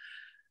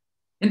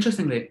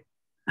 Interestingly,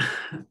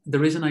 the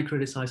reason I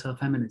criticize her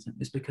feminism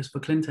is because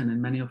for Clinton,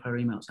 in many of her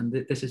emails, and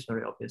this is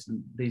very obvious,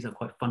 and these are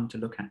quite fun to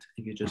look at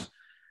if you just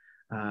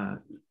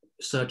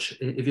search,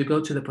 if you go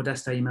to the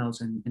Podesta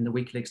emails in the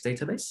WikiLeaks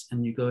database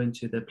and you go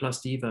into the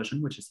 +D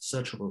version, which is the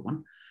searchable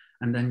one,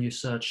 and then you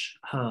search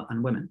her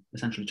and women,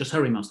 essentially just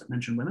her emails that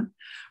mention women,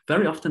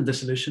 very often the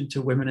solution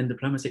to women in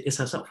diplomacy is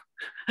herself.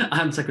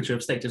 I'm Secretary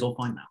of State, it's all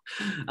fine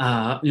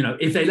now.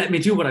 If they let me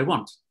do what I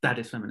want, that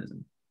is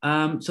feminism.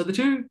 So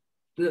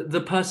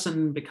the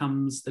person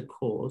becomes the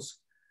cause,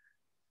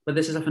 but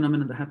this is a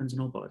phenomenon that happens in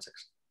all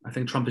politics. I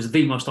think Trump is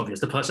the most obvious.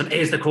 The person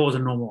is the cause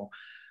and no more.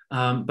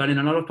 But in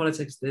a lot of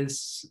politics,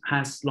 this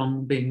has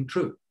long been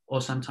true, or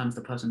sometimes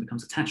the person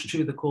becomes attached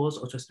to the cause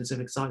or to a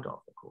specific side of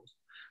the cause.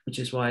 which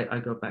is why I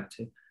go back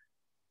to,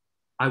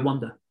 I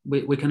wonder.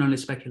 We can only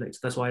speculate.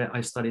 That's why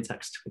I study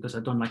text, because I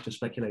don't like to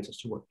speculate as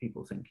to what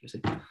people think, you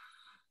see.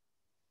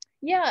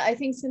 Yeah, I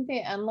think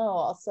Cynthia Enloe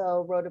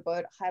also wrote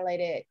about,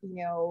 highlighted,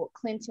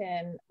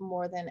 Clinton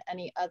more than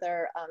any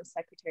other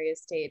Secretary of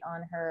State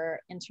on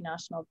her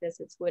international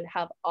visits would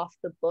have off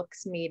the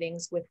books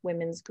meetings with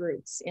women's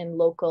groups in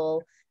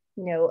local,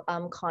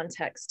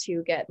 context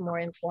to get more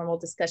informal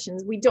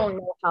discussions. We don't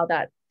know how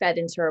that fed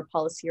into her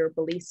policy or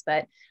beliefs,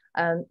 but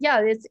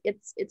yeah,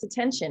 it's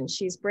attention.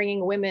 She's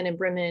bringing women and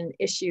women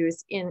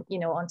issues in,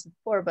 onto the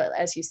floor. But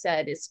as you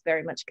said, it's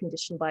very much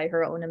conditioned by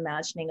her own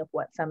imagining of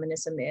what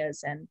feminism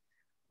is and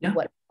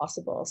what's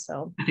possible.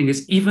 So I think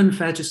it's even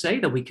fair to say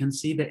that we can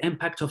see the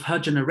impact of her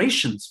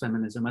generation's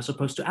feminism as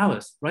opposed to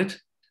ours, right?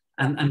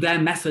 And their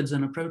methods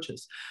and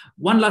approaches.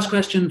 One last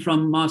question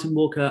from Martin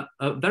Walker.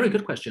 A very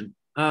good question.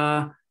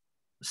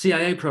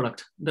 CIA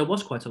product. There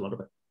was quite a lot of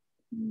it.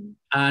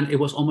 And it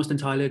was almost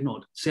entirely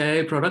ignored.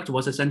 CIA product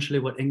was essentially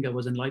what Inga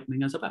was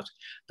enlightening us about.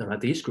 There are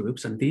these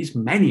groups and these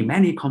many,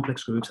 many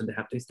complex groups, and they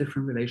have these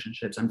different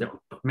relationships, and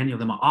many of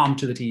them are armed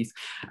to the teeth.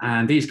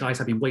 And these guys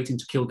have been waiting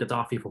to kill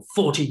Gaddafi for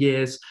 40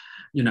 years.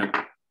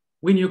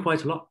 We knew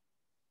quite a lot.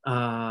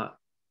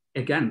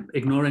 Again,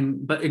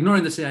 ignoring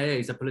the CIA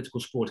is a political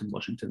sport in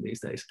Washington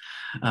these days.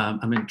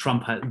 I mean,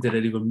 Trump did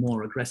it even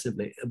more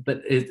aggressively,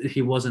 but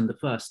he wasn't the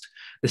first.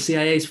 The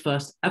CIA's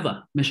first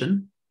ever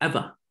mission,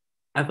 ever,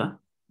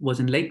 was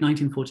in late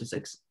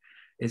 1946.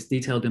 It's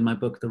detailed in my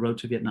book, The Road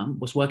to Vietnam,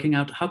 was working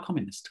out how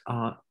communist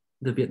are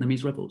the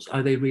Vietnamese rebels.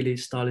 Are they really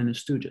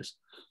Stalinist stooges?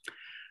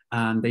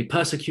 And they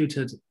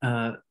persecuted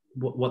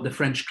what the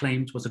French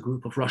claimed was a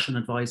group of Russian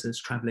advisors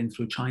traveling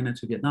through China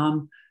to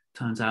Vietnam.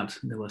 Turns out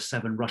there were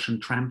 7 Russian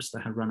tramps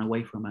that had run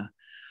away from a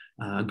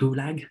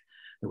gulag.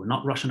 They were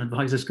not Russian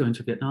advisors going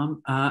to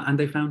Vietnam, and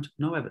they found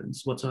no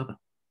evidence whatsoever.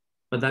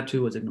 But that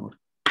too was ignored.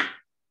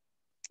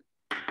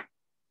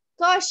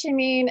 Gosh, I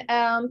mean,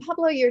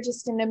 Pablo, you're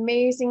just an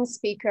amazing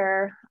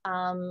speaker.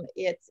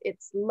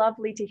 It's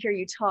lovely to hear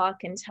you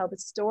talk and tell the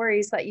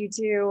stories that you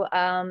do.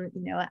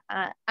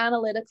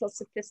 Analytical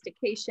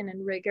sophistication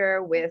and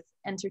rigor with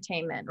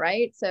entertainment,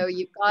 right? So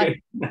you've got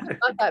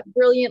that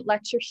brilliant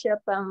lectureship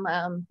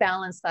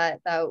balance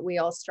that we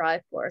all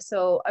strive for.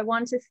 So I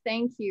want to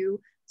thank you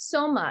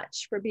so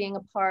much for being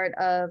a part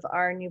of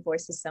our New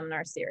Voices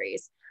seminar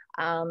series.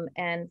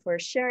 And for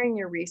sharing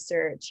your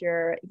research,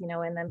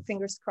 and then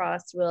fingers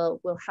crossed, we'll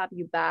have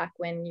you back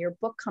when your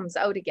book comes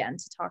out again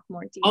to talk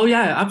more deeply. Oh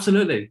yeah,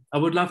 absolutely. I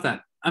would love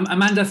that.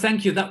 Amanda,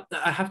 thank you. That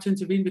I have to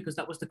intervene because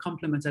that was the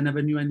compliment I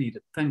never knew I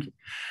needed. Thank you.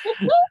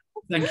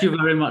 Thank you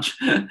very much.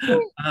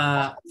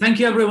 Thank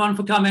you everyone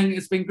for coming.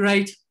 It's been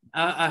great.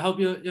 I hope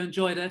you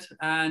enjoyed it,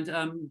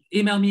 and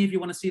email me if you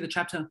want to see the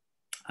chapter.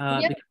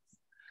 Yes,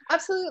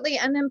 absolutely.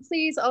 And then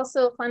please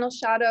also final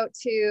shout out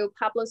to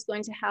Pablo's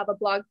going to have a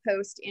blog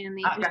post in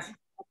the Yes.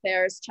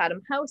 Affairs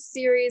Chatham House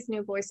series,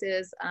 New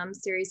Voices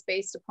series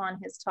based upon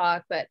his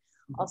talk, but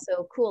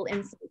also cool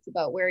insights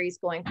about where he's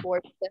going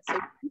forward with this. So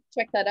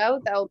check that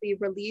out. That will be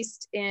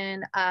released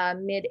in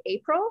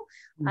mid-April.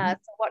 So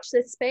watch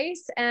this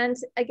space. And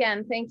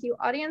again, thank you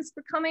audience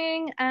for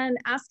coming and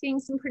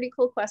asking some pretty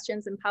cool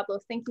questions. And Pablo,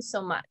 thank you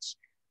so much.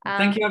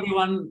 Thank you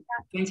everyone.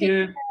 Thank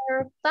you.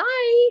 Care.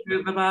 Bye.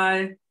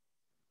 Bye-bye.